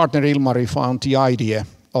 my partner Ilmari found the idea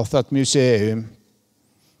of that museum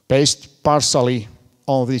based partially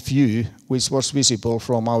on the view which was visible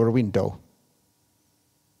from our window.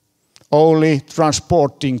 Only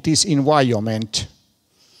transporting this environment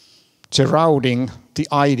surrounding the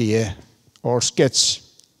idea or sketch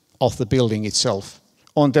of the building itself.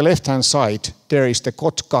 On the left-hand side, there is the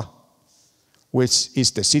Kotka, which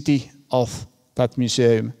is the city of that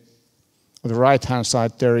museum. On the right-hand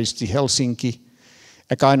side, there is the Helsinki,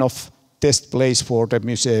 a kind of test place for the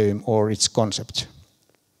museum or its concept.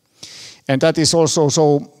 And that is also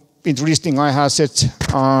so interesting. I have said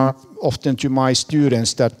often to my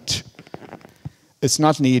students that it's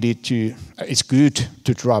not needed to, it's good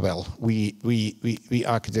to travel. We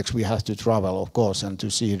architects, we have to travel, of course, and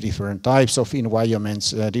to see different types of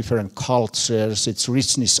environments, different cultures, its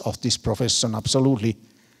richness of this profession, absolutely,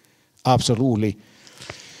 absolutely.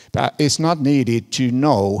 But it's not needed to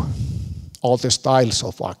know all the styles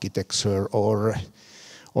of architecture, or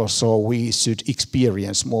also we should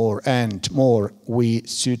experience more and more. We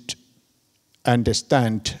should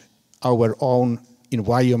understand our own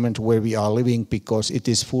environment where we are living, because it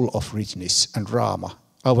is full of richness and drama.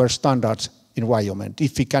 Our standard environment,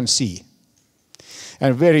 if we can see.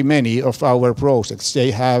 And very many of our projects,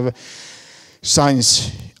 they have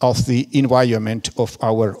signs of the environment of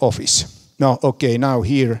our office. Now, okay, now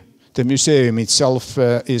here the museum itself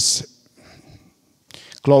is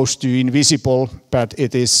close to invisible, but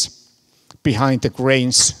it is behind the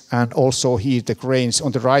cranes, and also here the cranes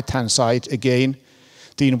on the right-hand side again,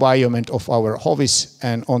 the environment of our office,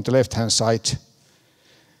 and on the left-hand side,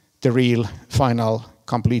 the real final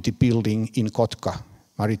completed building in Kotka,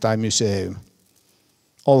 Maritime Museum.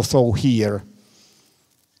 Also here,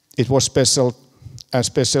 it was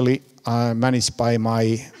especially managed by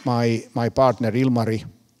my partner Ilmari,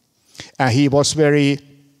 and he was very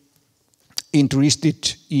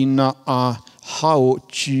interested in how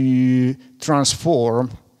to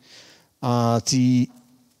transform the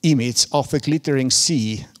image of the glittering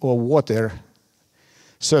sea or water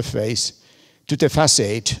surface to the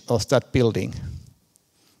facade of that building.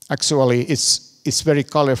 Actually, it's very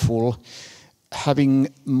colorful, having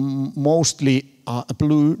mostly a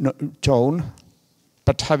blue tone,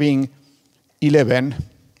 but having 11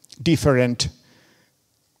 different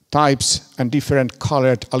types and different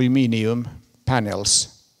colored aluminium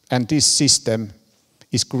panels. And this system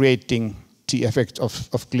is creating the effect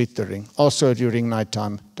of glittering. Also during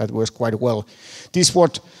nighttime, that works quite well. This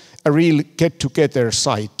was a real get-together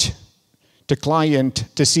site. The client,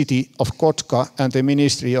 the city of Kotka, and the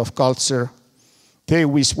Ministry of Culture, their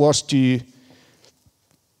wish was to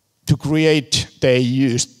create, they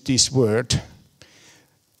used this word,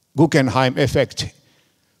 Guggenheim effect,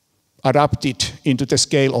 adapted into the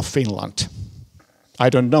scale of Finland. I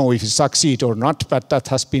don't know if it succeeds or not, but that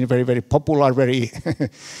has been very, very popular, very,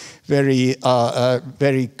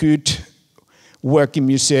 very good working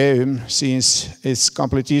museum since its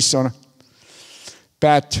completion.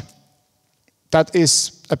 But that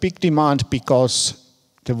is a big demand, because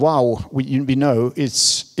the wow, we know it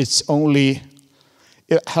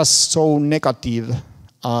has so negative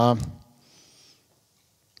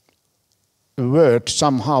word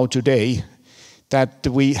somehow today that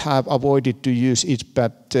we have avoided to use it,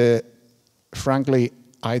 but frankly,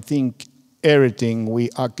 I think everything we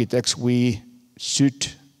architects, we should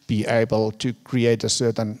be able to create a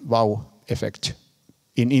certain wow effect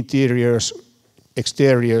in interiors,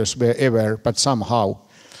 exteriors, wherever, but somehow.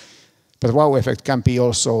 But wow effect can be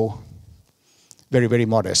also very, very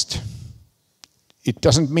modest. It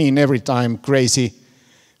doesn't mean every time crazy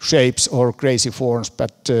shapes or crazy forms,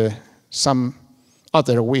 but some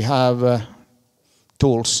other we have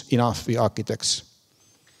tools enough, we architects.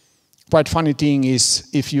 Quite funny thing is,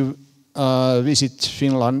 if you visit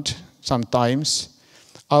Finland sometimes,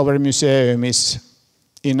 our museum is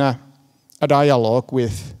in a dialogue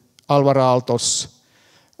with Alvar Aalto's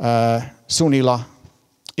Sunila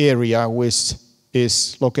area, which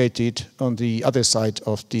is located on the other side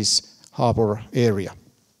of this harbor area.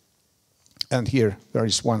 And here there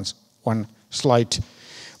is one slide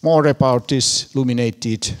more about this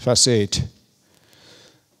illuminated facade.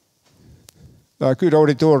 A good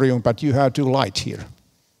auditorium, but you have to light here.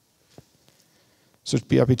 Should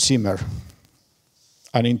be a bit simmer.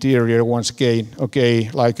 An interior, once again, okay,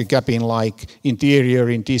 like a cabin-like interior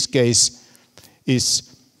in this case is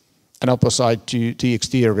an opposite to the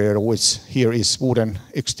exterior, which here is wooden.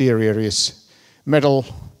 Exterior is metal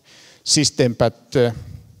system, but the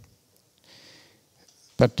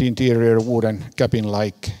interior wooden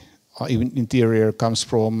cabin-like interior comes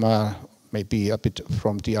from maybe a bit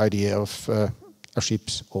from the idea of a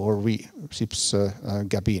ship's or ship's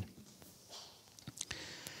cabin.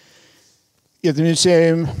 At the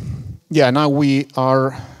museum, yeah, now we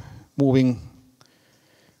are moving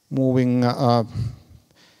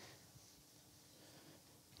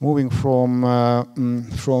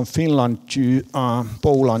from Finland to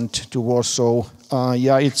Poland to Warsaw.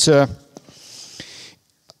 Yeah, it's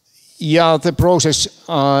yeah, the process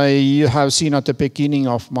you have seen at the beginning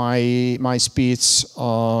of my speech.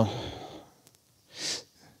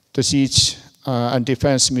 The Siege and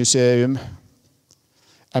Defense Museum,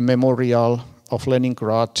 a memorial of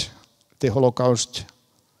Leningrad, the Holocaust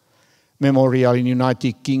Memorial in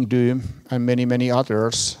United Kingdom, and many, many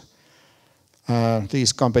others.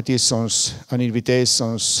 These competitions and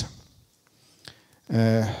invitations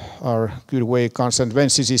are good way of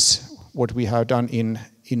consequence. This is what we have done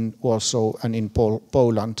in Warsaw and in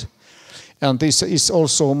Poland. And this is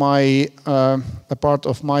also a part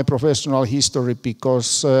of my professional history,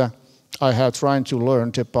 because I have tried to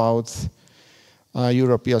learn about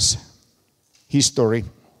Europe's history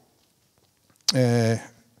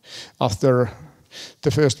after the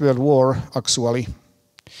First World War, actually,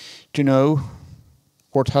 to know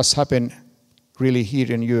what has happened really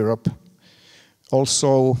here in Europe.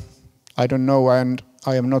 Also, I don't know, and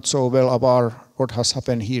I am not so well aware what has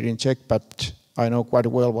happened here in Czech, but I know quite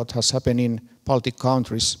well what has happened in Baltic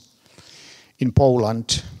countries, in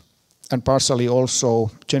Poland, and partially also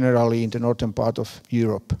generally in the northern part of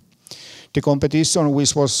Europe. The competition,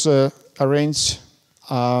 which was arranged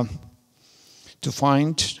to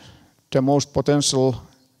find the most potential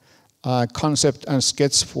concept and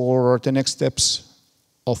sketch for the next steps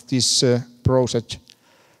of this project.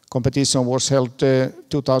 Competition was held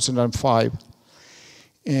 2005,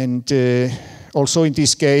 and also in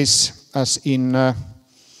this case, as in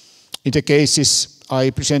the cases I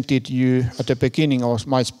presented you at the beginning of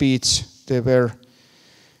my speech, there were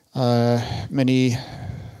many,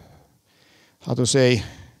 how to say,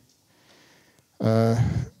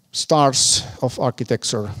 stars of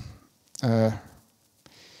architecture.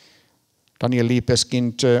 Danielem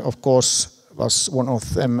Liebeskindem, of course, was one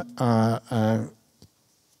of them,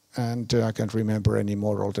 and I can't remember any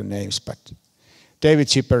more all the names, but Davidem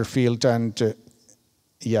Chipperfieldem and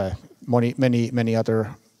yeah, many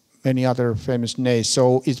other famous names.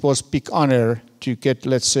 So it was big honor to get,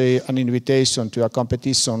 let's say, an invitation to a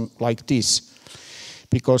competition like this,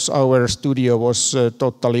 because our studio was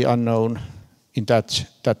totally unknown in that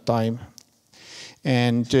time,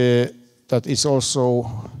 and that is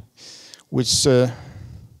also which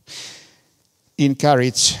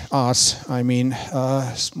encourage us, I mean,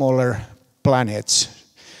 smaller planets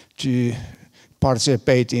to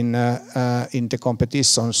participate in the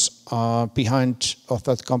competitions. Behind of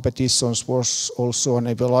that competitions was also an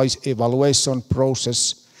evaluation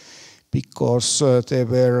process, because there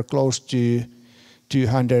were close to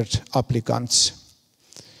 200 applicants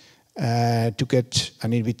to get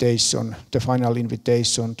an invitation, the final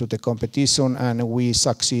invitation to the competition, and we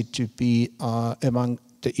succeed to be among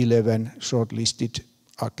the 11 shortlisted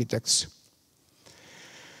architects.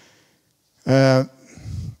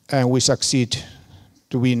 And we succeed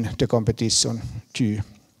to win the competition too.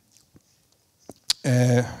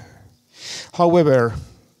 However,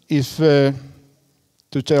 if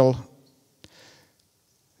to tell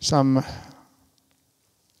some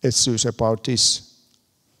issues about this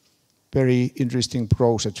very interesting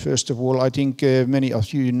project. First of all, I think many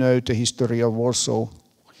of you know the history of Warsaw.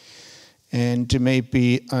 And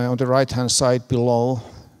maybe on the right-hand side below,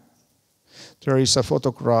 there is a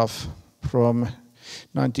photograph from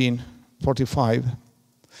 1945,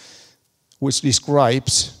 which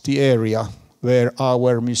describes the area where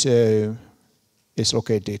our museum is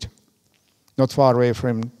located. Not far away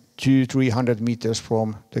from 200-300 meters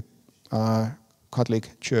from the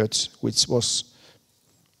Catholic Church, which was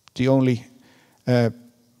the only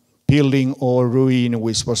building or ruin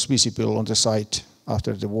which was visible on the site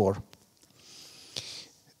after the war.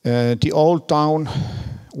 The old town,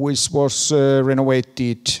 which was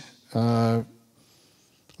renovated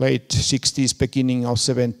late 60s, beginning of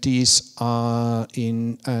 70s,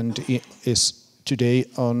 and is today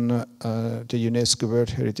on the UNESCO World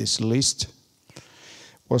Heritage List,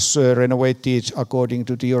 was renovated according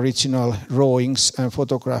to the original drawings and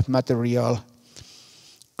photograph material,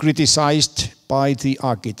 criticized by the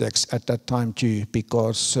architects at that time too,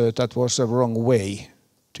 because that was a wrong way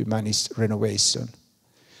to manage renovation,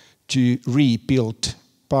 to rebuild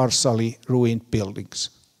partially ruined buildings.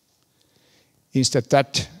 Instead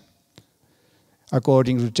that,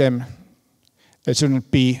 according to them, it shouldn't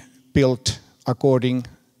be built according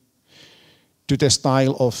to the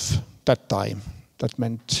style of that time. That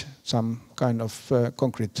meant some kind of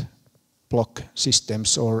concrete block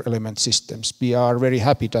systems or element systems. We are very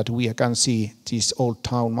happy that we can see this old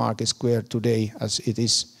town market square today as it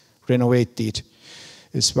is renovated.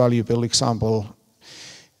 It's a valuable example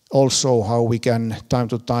also how we can time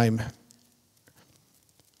to time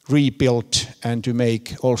rebuild and to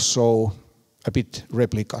make also a bit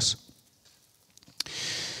replicas.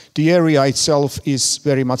 The area itself is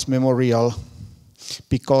very much memorial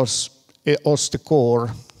because it was the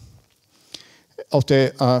core of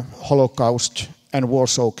the Holocaust and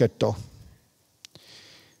Warsaw Ghetto.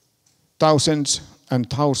 Thousands and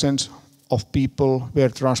thousands of people were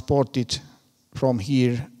transported from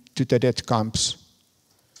here to the death camps.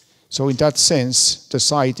 So in that sense, the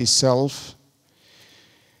site itself,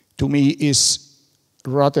 to me, is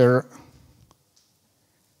rather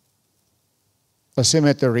a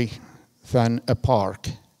cemetery than a park.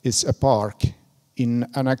 It's a park in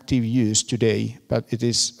an active use today, but it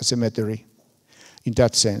is a cemetery in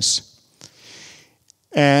that sense.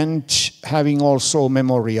 And having also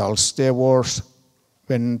memorials. There was,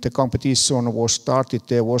 when the competition was started,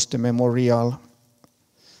 there was the memorial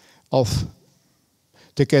of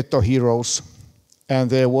the ghetto heroes. And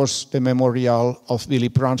there was the memorial of Willy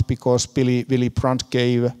Brandt, because Willy Brandt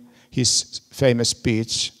gave his famous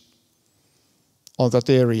speech on that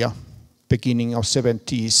area, beginning of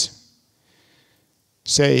 70s,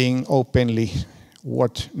 saying openly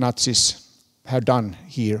what Nazis have done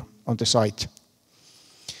here on the site.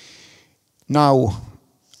 Now,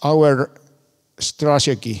 our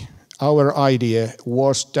strategy, our idea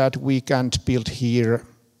was that we can't build here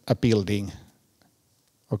a building.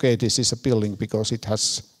 Okay, this is a building because it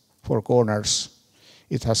has 4 corners,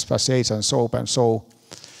 it has facades and so and so,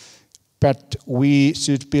 but we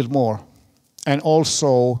should build more. And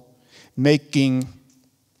also making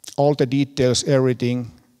all the details,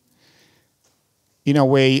 everything, in a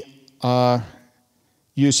way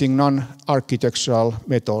using non-architectural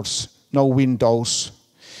methods, no windows,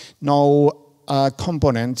 no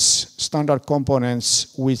components, standard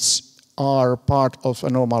components which are part of a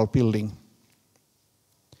normal building.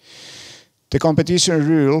 The competition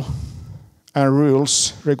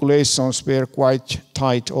rules, regulations were quite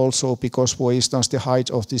tight also because, for instance, the height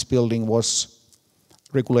of this building was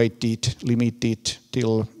regulated, limited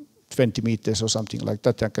till 20 meters or something like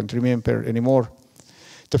that. I can't remember anymore.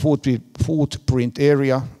 The footprint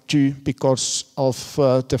area too, because of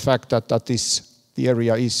the fact that the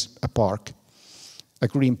area is a park, a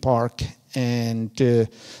green park, and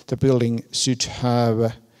the building should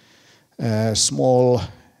have a small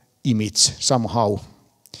image somehow,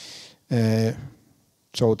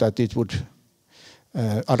 so that it would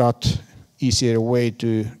adapt easier way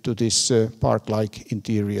to this park-like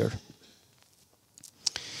interior.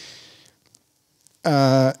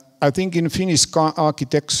 I think in Finnish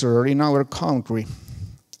architecture in our country,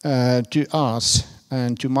 to us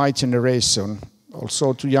and to my generation,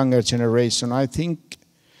 also to younger generation, I think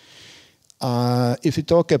if we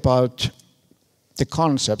talk about the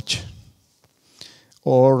concept,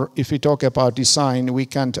 or if we talk about design, we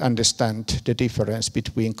can't understand the difference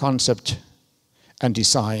between concept and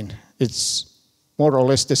design. It's more or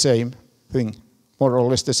less the same thing,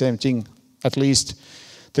 at least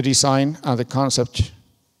the design and the concept,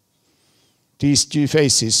 these two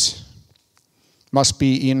phases must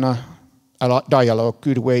be in a dialogue,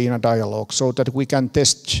 good way in a dialogue, so that we can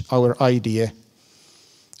test our idea.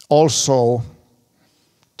 Also,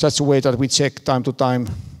 just a way that we check time to time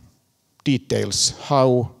details,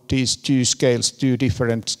 how these two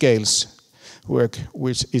different scales work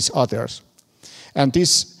with each other. And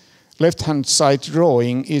this left-hand side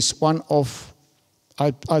drawing is one of,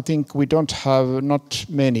 I think we don't have not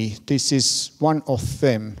many. This is one of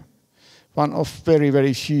them, one of very,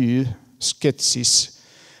 very few sketches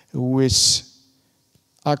which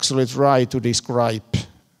actually try to describe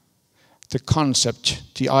the concept,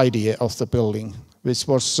 the idea of the building, which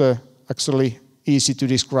was actually easy to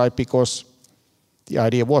describe because the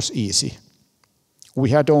idea was easy. We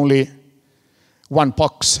had only one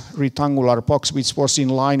box, rectangular box, which was in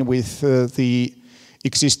line with the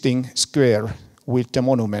existing square with the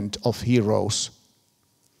monument of heroes.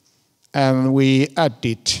 And we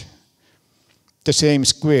added the same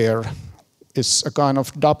square. It's a kind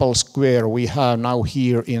of double square we have now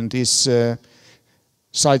here in this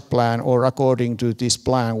site plan, or according to this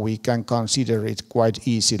plan, we can consider it quite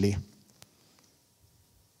easily.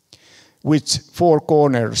 With 4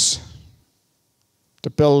 corners, the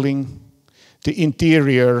building, the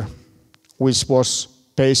interior, which was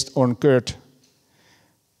based on curved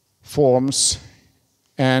forms,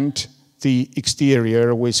 and the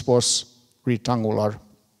exterior, which was rectangular.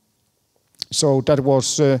 So that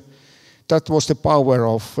was the power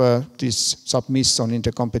of this submission in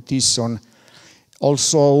the competition.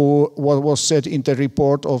 Also, what was said in the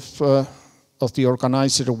report of the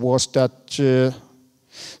organizer was that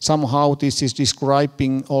somehow this is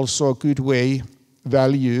describing also a good way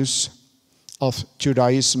values of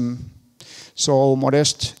Judaism. So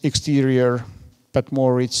modest exterior, but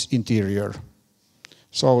more rich interior.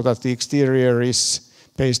 So that the exterior is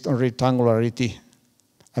based on rectangularity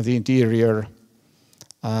and the interior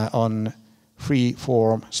on free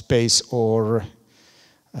form space, or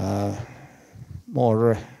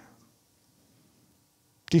more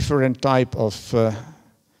different type of a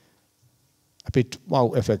bit wow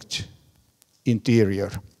effect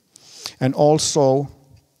interior. And also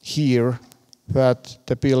here that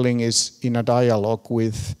the building is in a dialogue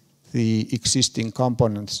with the existing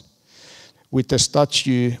components, with the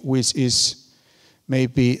statue, which is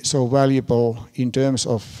maybe so valuable in terms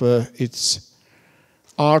of its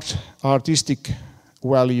artistic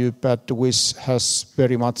value, but which has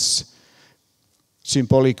very much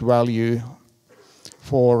symbolic value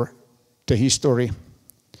for the history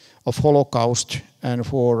of Holocaust and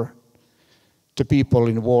for the people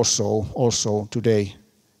in Warsaw also today.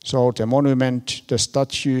 So the monument, the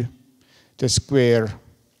statue, the square,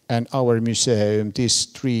 and our museum, these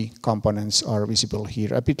 3 components are visible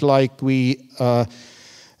here. A bit like we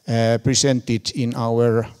presented in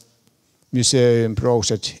our museum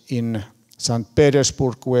project in St.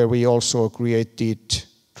 Petersburg, where we also created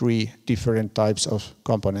 3 different types of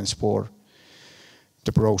components for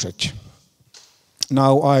the project.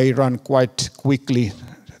 Now I run quite quickly.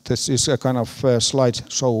 This is a kind of slide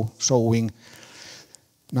showing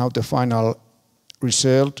now the final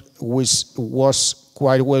result, which was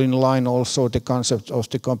quite well in line also the concept of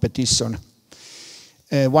the competition.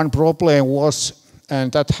 One problem was,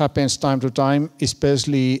 and that happens time to time,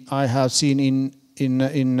 especially I have seen in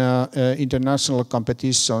international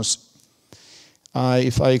competitions,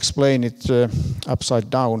 if I explain it upside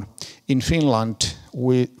down, in Finland,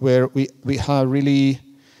 where we have really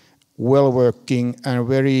well-working and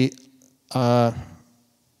very,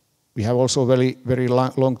 we have also very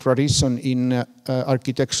long tradition in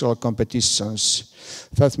architectural competitions.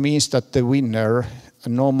 That means that the winner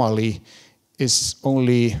normally is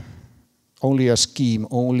only a scheme,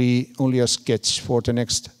 only a sketch for the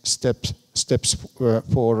next steps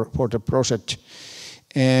for the project.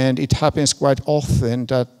 And it happens quite often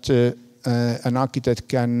that an architect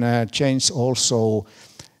can change also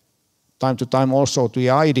time to time also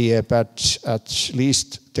the idea, but at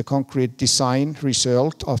least the concrete design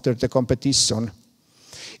result after the competition.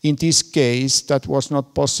 In this case, that was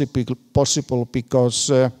not possible because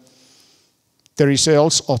the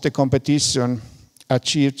results of the competition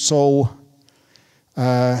achieved so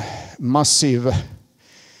massive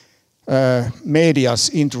media's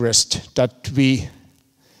interest that we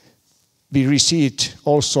received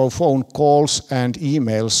also phone calls and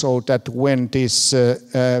emails, so that when this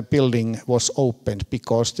building was opened,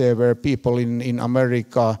 because there were people in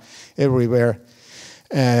America, everywhere,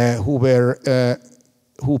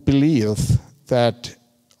 who believed that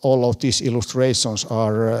all of these illustrations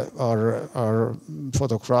are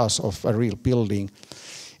photographs of a real building.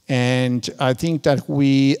 And I think that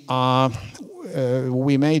we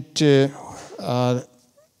made, that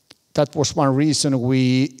was one reason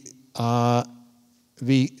we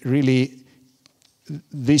really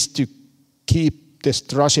wished to keep the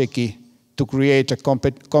strategy to create a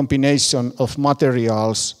combination of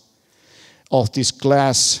materials of this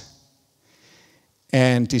glass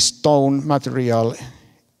and this stone material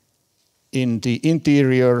in the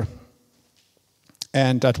interior,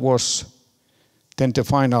 and that was then the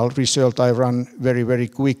final result. I ran very, very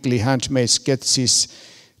quickly handmade sketches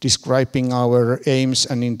describing our aims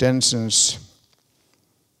and intentions,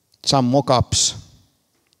 some mock-ups,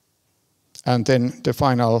 and then the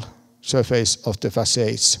final surface of the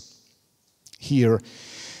facades here.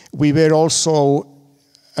 We were also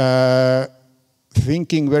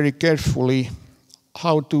thinking very carefully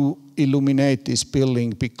how to illuminate this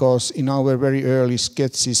building, because in our very early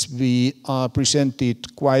sketches we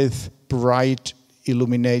presented quite bright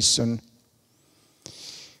illumination.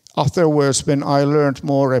 Afterwards, when I learned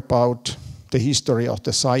more about the history of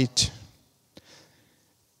the site,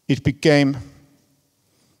 it became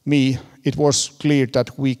it was clear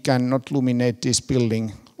that we cannot illuminate this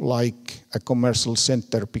building like a commercial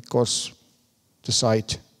center, because the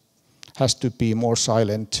site has to be more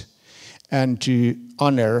silent and to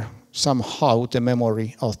honor somehow the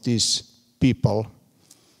memory of these people,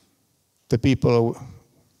 the people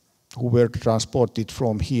who were transported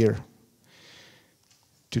from here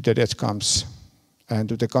to the death camps and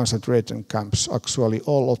to the concentration camps. Actually,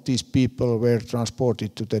 all of these people were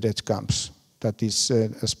transported to the death camps. That is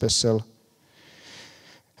a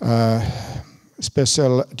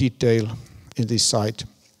special detail in this site.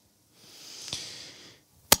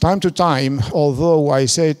 Time to time, although I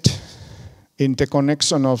said in the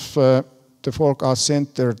connection of the Folk Art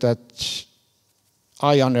Center that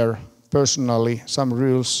I honor personally some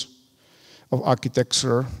rules of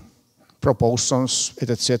architecture, proportions,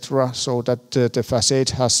 etc., so that the facade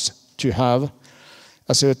has to have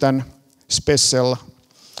a certain special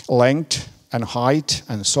length and height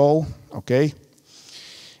and so, okay?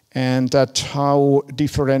 And that how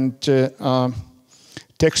different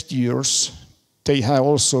textures, they have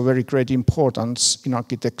also very great importance in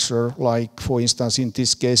architecture, like for instance in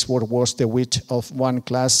this case what was the width of one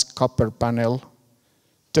glass copper panel.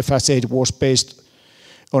 The facade was based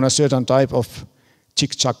on a certain type of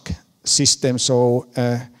zigzag system, so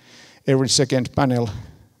every second panel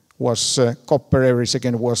was copper, every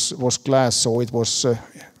second was glass, so it was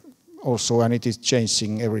also, and it is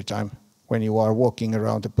changing every time when you are walking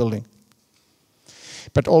around the building.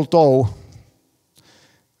 But although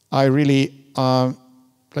I really,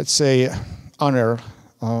 let's say, honor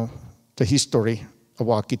the history of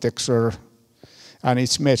architecture and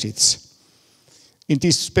its methods, in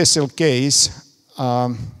this special case,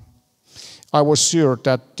 I was sure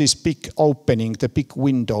that this big opening, the big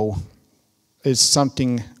window, is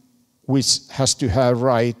something which has to have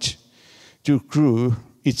right to grow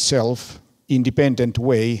itself independent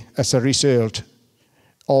way as a result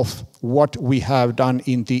of what we have done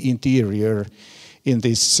in the interior in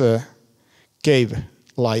this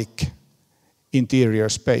cave-like interior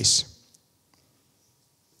space.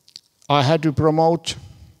 I had to promote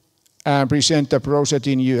and present the project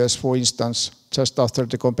in US, for instance, just after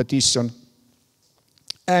the competition,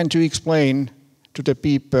 and to explain to the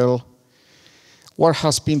people what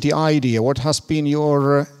has been the idea, what has been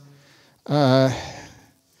your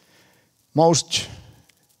most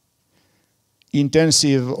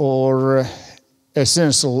intensive or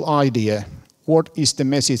essential idea. What is the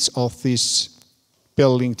message of this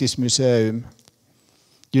building, this museum?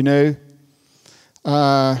 You know,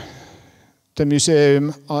 the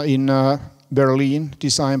museum in Berlin,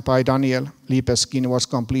 designed by Danielem Liebeskindem, was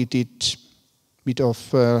completed mid of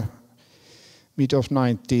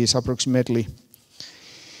 90s approximately,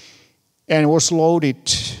 and was loaded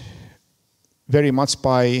very much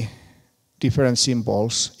by different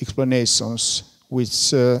symbols, explanations,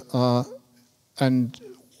 which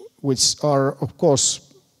are of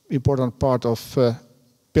course important part of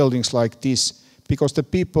buildings like this, because the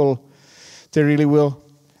people, they really will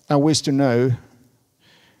and wish to know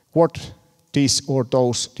what this or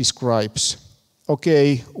those describes.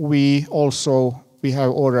 Okay, we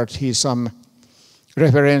have ordered here some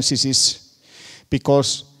references,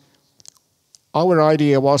 because our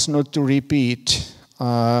idea was not to repeat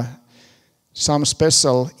some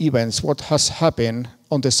special events, what has happened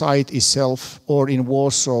on the site itself or in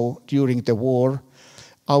Warsaw during the war.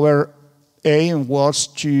 Our aim was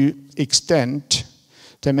to extend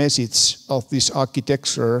the message of this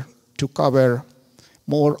architecture to cover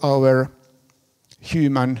more our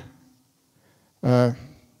human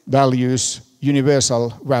values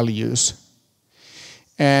universal values,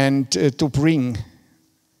 and to bring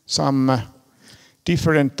some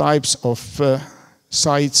different types of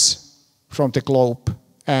sites from the globe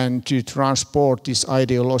and to transport this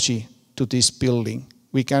ideology to this building.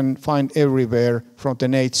 We can find everywhere from the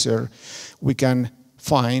nature, we can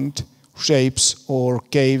find shapes or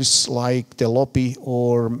caves like the lobby,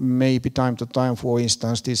 or maybe time to time, for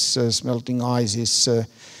instance, this smelting ice is,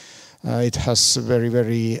 it has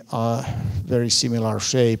very similar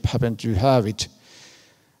shape, happen to have it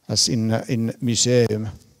as in museum.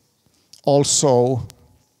 Also,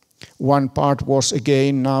 one part was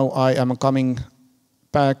again, now I am coming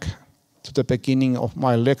back to the beginning of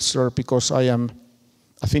my lecture because I am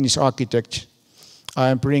a Finnish architect. I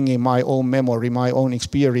am bringing my own memory, my own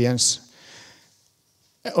experience,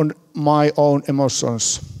 and my own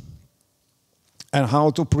emotions, and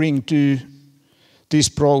how to bring to this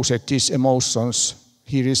project these emotions.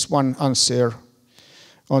 Here is one answer.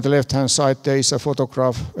 On the left-hand side there is a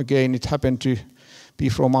photograph. Again, it happened to be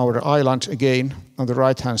from our island. Again, on the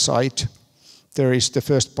right-hand side, there is the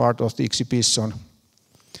first part of the exhibition.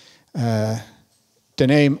 The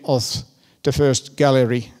name of the first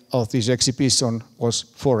gallery of this exhibition was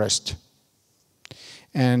Forest.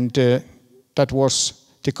 And that was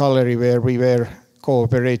the gallery where we were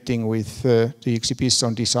cooperating with the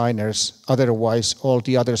exhibition designers. Otherwise, all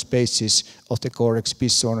the other spaces of the core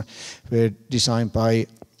exhibition were designed by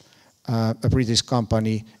a British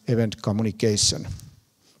company, Event Communication.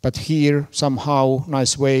 But here, somehow,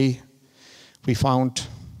 nice way, we found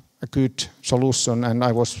a good solution, and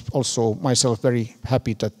I was also myself very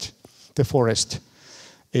happy that the forest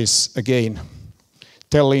is again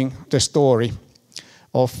telling the story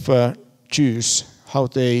of Jews, how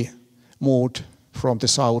they moved from the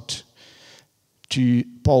south to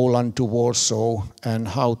Poland, to Warsaw, and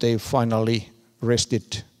how they finally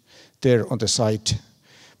rested there on the site.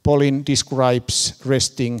 Pauline describes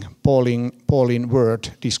resting, Pauline word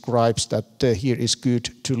describes that here is good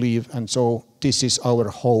to live, and so this is our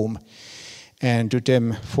home. And to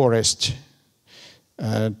them, forest,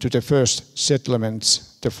 to the first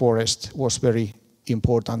settlements, the forest was very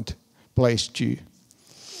important place too.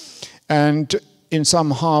 And in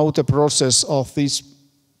somehow the process of this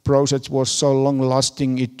project was so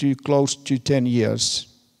long-lasting, it took close to 10 years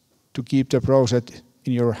to keep the project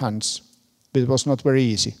in your hands. It was not very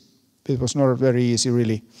easy. It was not very easy,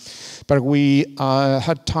 really. But we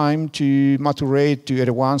had time to maturate, to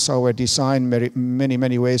advance our design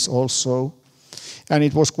many ways also. And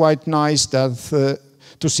it was quite nice that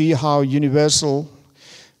to see how universal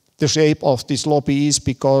the shape of this lobby is,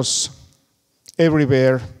 because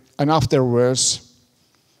everywhere and afterwards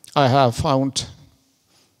I have found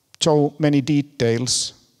so many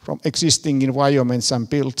details from existing environments and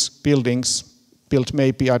buildings built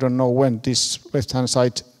maybe, I don't know when this left-hand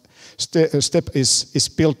side step is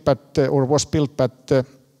built, but or was built, but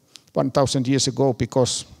 1,000 years ago,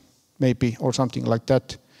 because maybe, or something like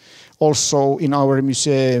that. Also in our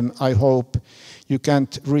museum, I hope you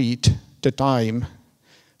can't read the time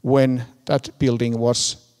when that building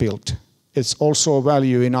was built. It's also a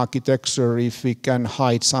value in architecture if we can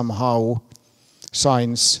hide somehow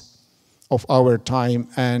signs of our time,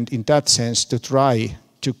 and in that sense to try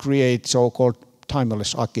to create so-called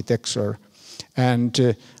timeless architecture,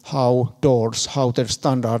 and how doors, how the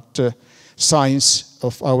standard signs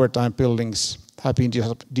of our time buildings have been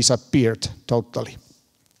disappeared totally.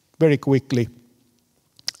 Very quickly,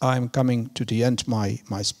 I'm coming to the end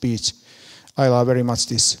my speech. I love very much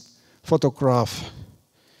this photograph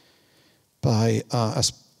by a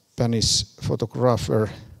Spanish photographer.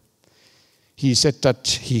 He said that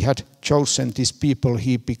he had chosen these people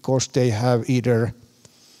because they have either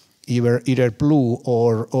blue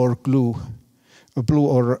or glue, blue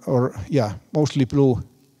or yeah, mostly blue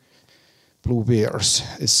bears.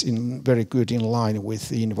 It's very good in line with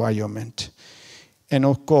the environment, and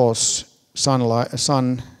of course sunlight,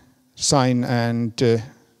 sun and a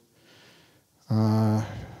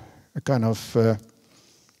kind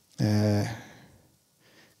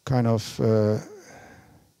of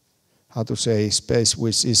how to say, space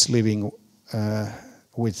which is living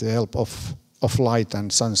with the help of light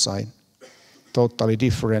and sunshine. Totally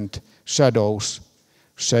different shadows,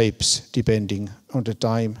 shapes, depending on the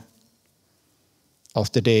time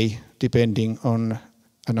of the day, depending on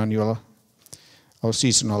an annual or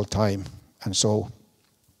seasonal time, and so.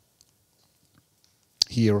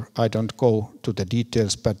 Here I don't go to the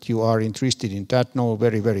details, but you are interested in that. No,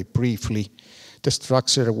 very briefly. The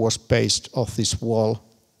structure was based off this wall,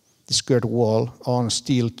 the skirt wall, on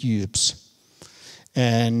steel tubes.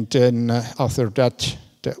 And then after that,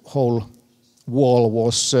 the whole wall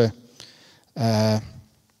was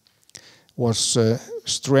was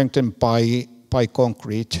strengthened by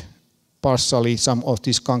concrete. Partially, some of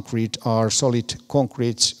this concrete are solid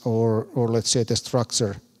concrete, or let's say the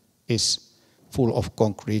structure is full of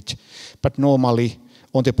concrete. But normally,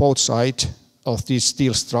 on the both sides of this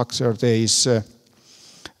steel structure, there is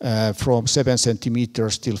from 7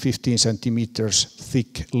 centimeters till 15 centimeters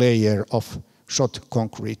thick layer of shot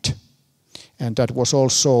concrete. And that was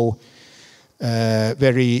also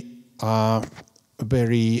very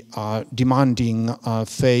demanding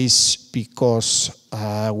phase, because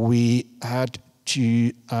we had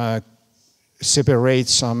to separate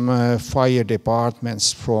some fire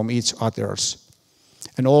departments from each others.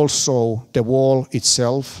 And also the wall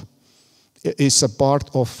itself is a part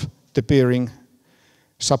of the bearing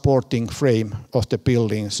supporting frame of the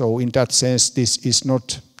building. So in that sense, this is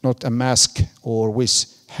not a mask or which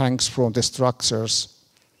hangs from the structures.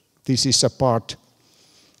 This is a part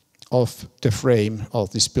of the frame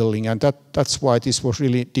of this building, and that's why this was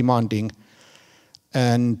really demanding.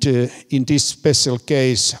 And in this special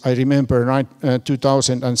case, I remember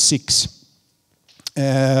 2006,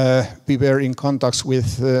 we were in contact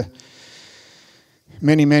with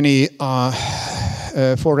many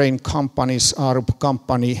foreign companies, Arab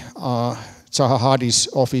company, Zaha Hadid's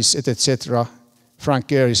office, etc., Frank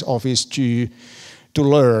Gehry's office, to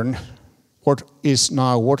learn what is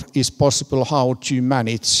possible, how to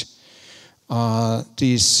manage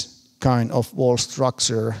this kind of wall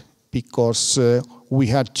structure, because we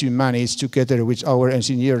had to manage together with our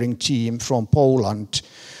engineering team from Poland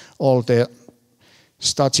all the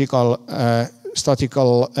statistical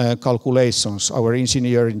calculations, our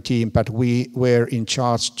engineering team, but we were in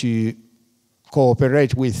charge to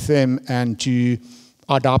cooperate with them and to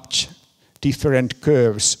adapt different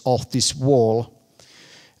curves of this wall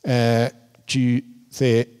to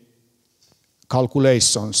the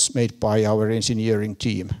calculations made by our engineering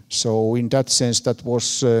team. So in that sense, that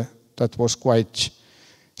was quite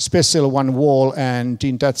special one wall, and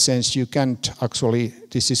in that sense you can't actually,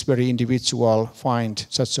 this is very individual, find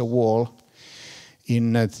such a wall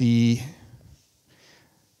in the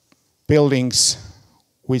buildings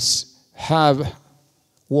which have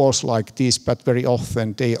walls like this, but very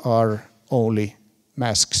often they are only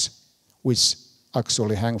masks which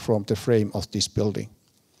actually hang from the frame of this building.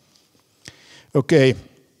 Okay,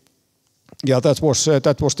 yeah, that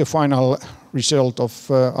was the final result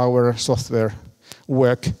of our software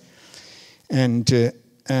work, and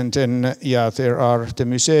then yeah, the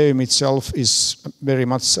museum itself is very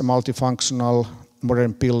much a multifunctional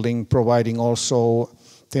modern building, providing also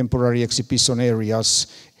temporary exhibition areas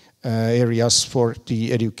for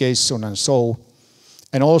the education and so.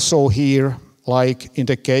 And also here, like in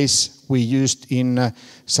the case we used in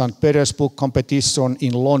St. Petersburg competition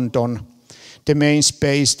in London, the main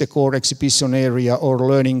space, the core exhibition area or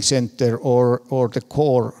learning center or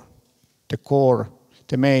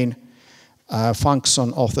the main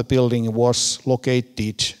function of the building was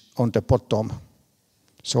located on the bottom,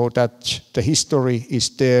 so that the history is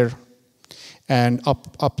there, and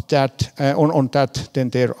up that on that then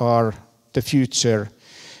there are the future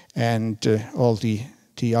and all the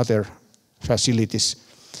other facilities.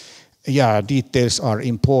 Yeah, details are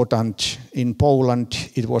important. In Poland,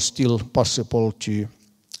 it was still possible to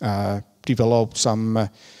develop some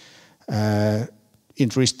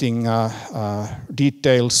interesting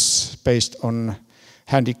details based on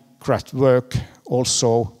handicraft work,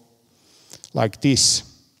 also like this,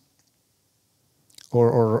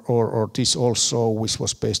 or this also, which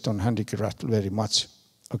was based on handicraft very much.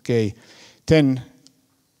 Okay, then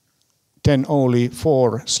only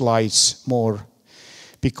 4 slides more,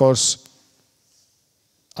 because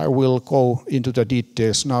I will go into the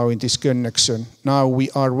details now in this connection. Now we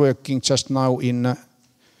are working just now in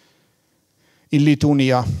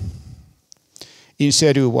Lithuania, in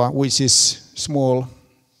Sėmuva, which is small,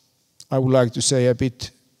 I would like to say a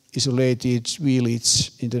bit isolated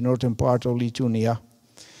village in the northern part of Lithuania,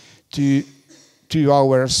 2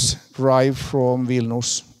 hours drive from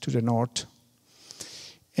Vilnius to the north.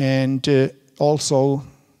 And also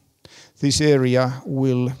this area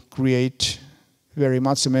will create very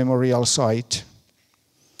much a memorial site,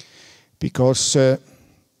 because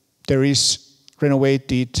there is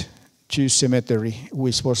renovated Jewish cemetery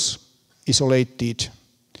which was isolated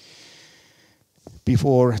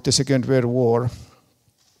before the Second World War.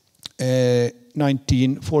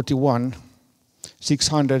 1941,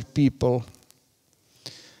 600 people,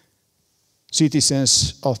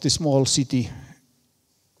 citizens of the small city,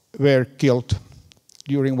 were killed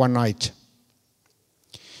during one night.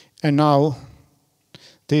 And now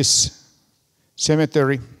this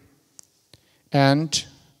cemetery and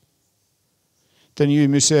The new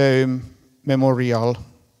museum memorial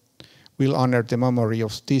will honor the memory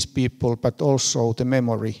of these people, but also the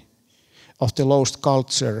memory of the lost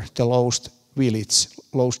culture, the lost village,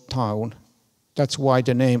 lost town. That's why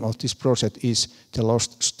the name of this project is the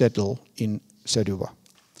Lost Shtetl in Seduva.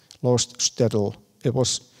 Lost Shtetl. It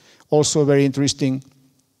was also very interesting,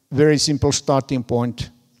 very simple starting point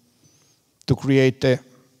to create a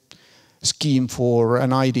scheme for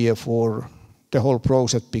an idea for the whole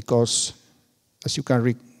project, because as you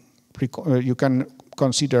can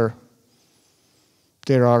consider,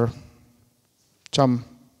 there are some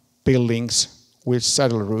buildings with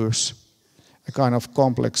saddle roofs, a kind of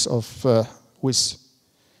complex of which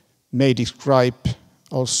may describe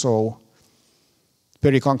also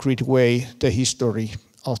very concrete way the history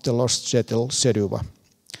of the Lost Shtetl Seduva,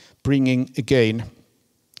 bringing again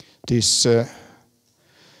this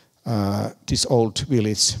old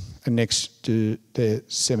village next to the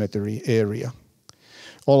cemetery area.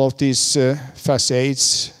 All of these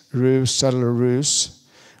facades, roofs, saddle roofs,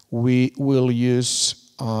 we will use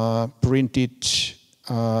printed,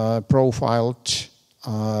 profiled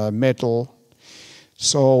metal.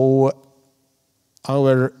 So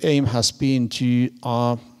our aim has been to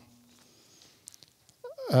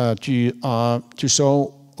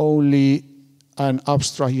show only an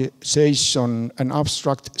abstraction, an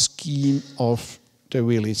abstract scheme of the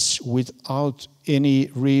village without any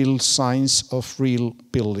real signs of real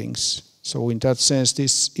buildings. So in that sense,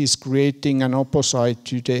 this is creating an opposite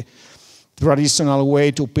to the traditional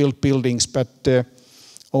way to build buildings, but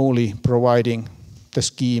only providing the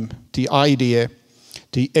scheme, the idea,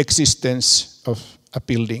 the existence of a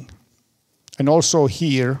building. And also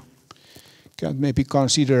here, can maybe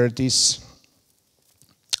consider this.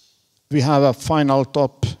 We have a final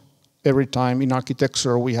top every time in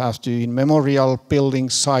architecture. We have to, in memorial building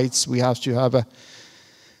sites, we have to have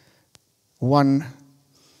one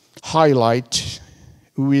highlight,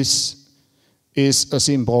 which is a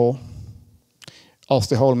symbol of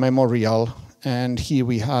the whole memorial. And here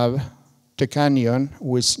we have the canyon,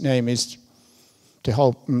 which name is the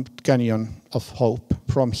Hope, Canyon of Hope.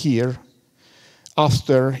 From here,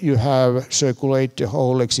 after you have circulated the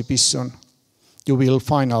whole exhibition, you will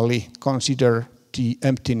finally consider the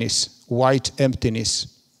emptiness, white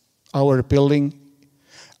emptiness. Our building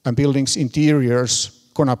and buildings' interiors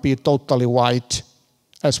gonna be totally white,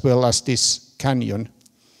 as well as this canyon.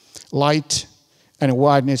 Light and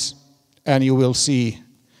wideness, and you will see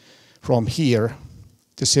from here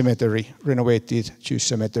the cemetery, renovated Jewish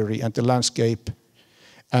cemetery, and the landscape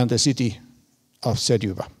and the city of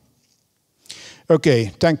Seduva.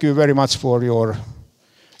 Okay, thank you very much for your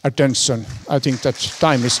attention. I think that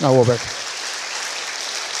time is now over.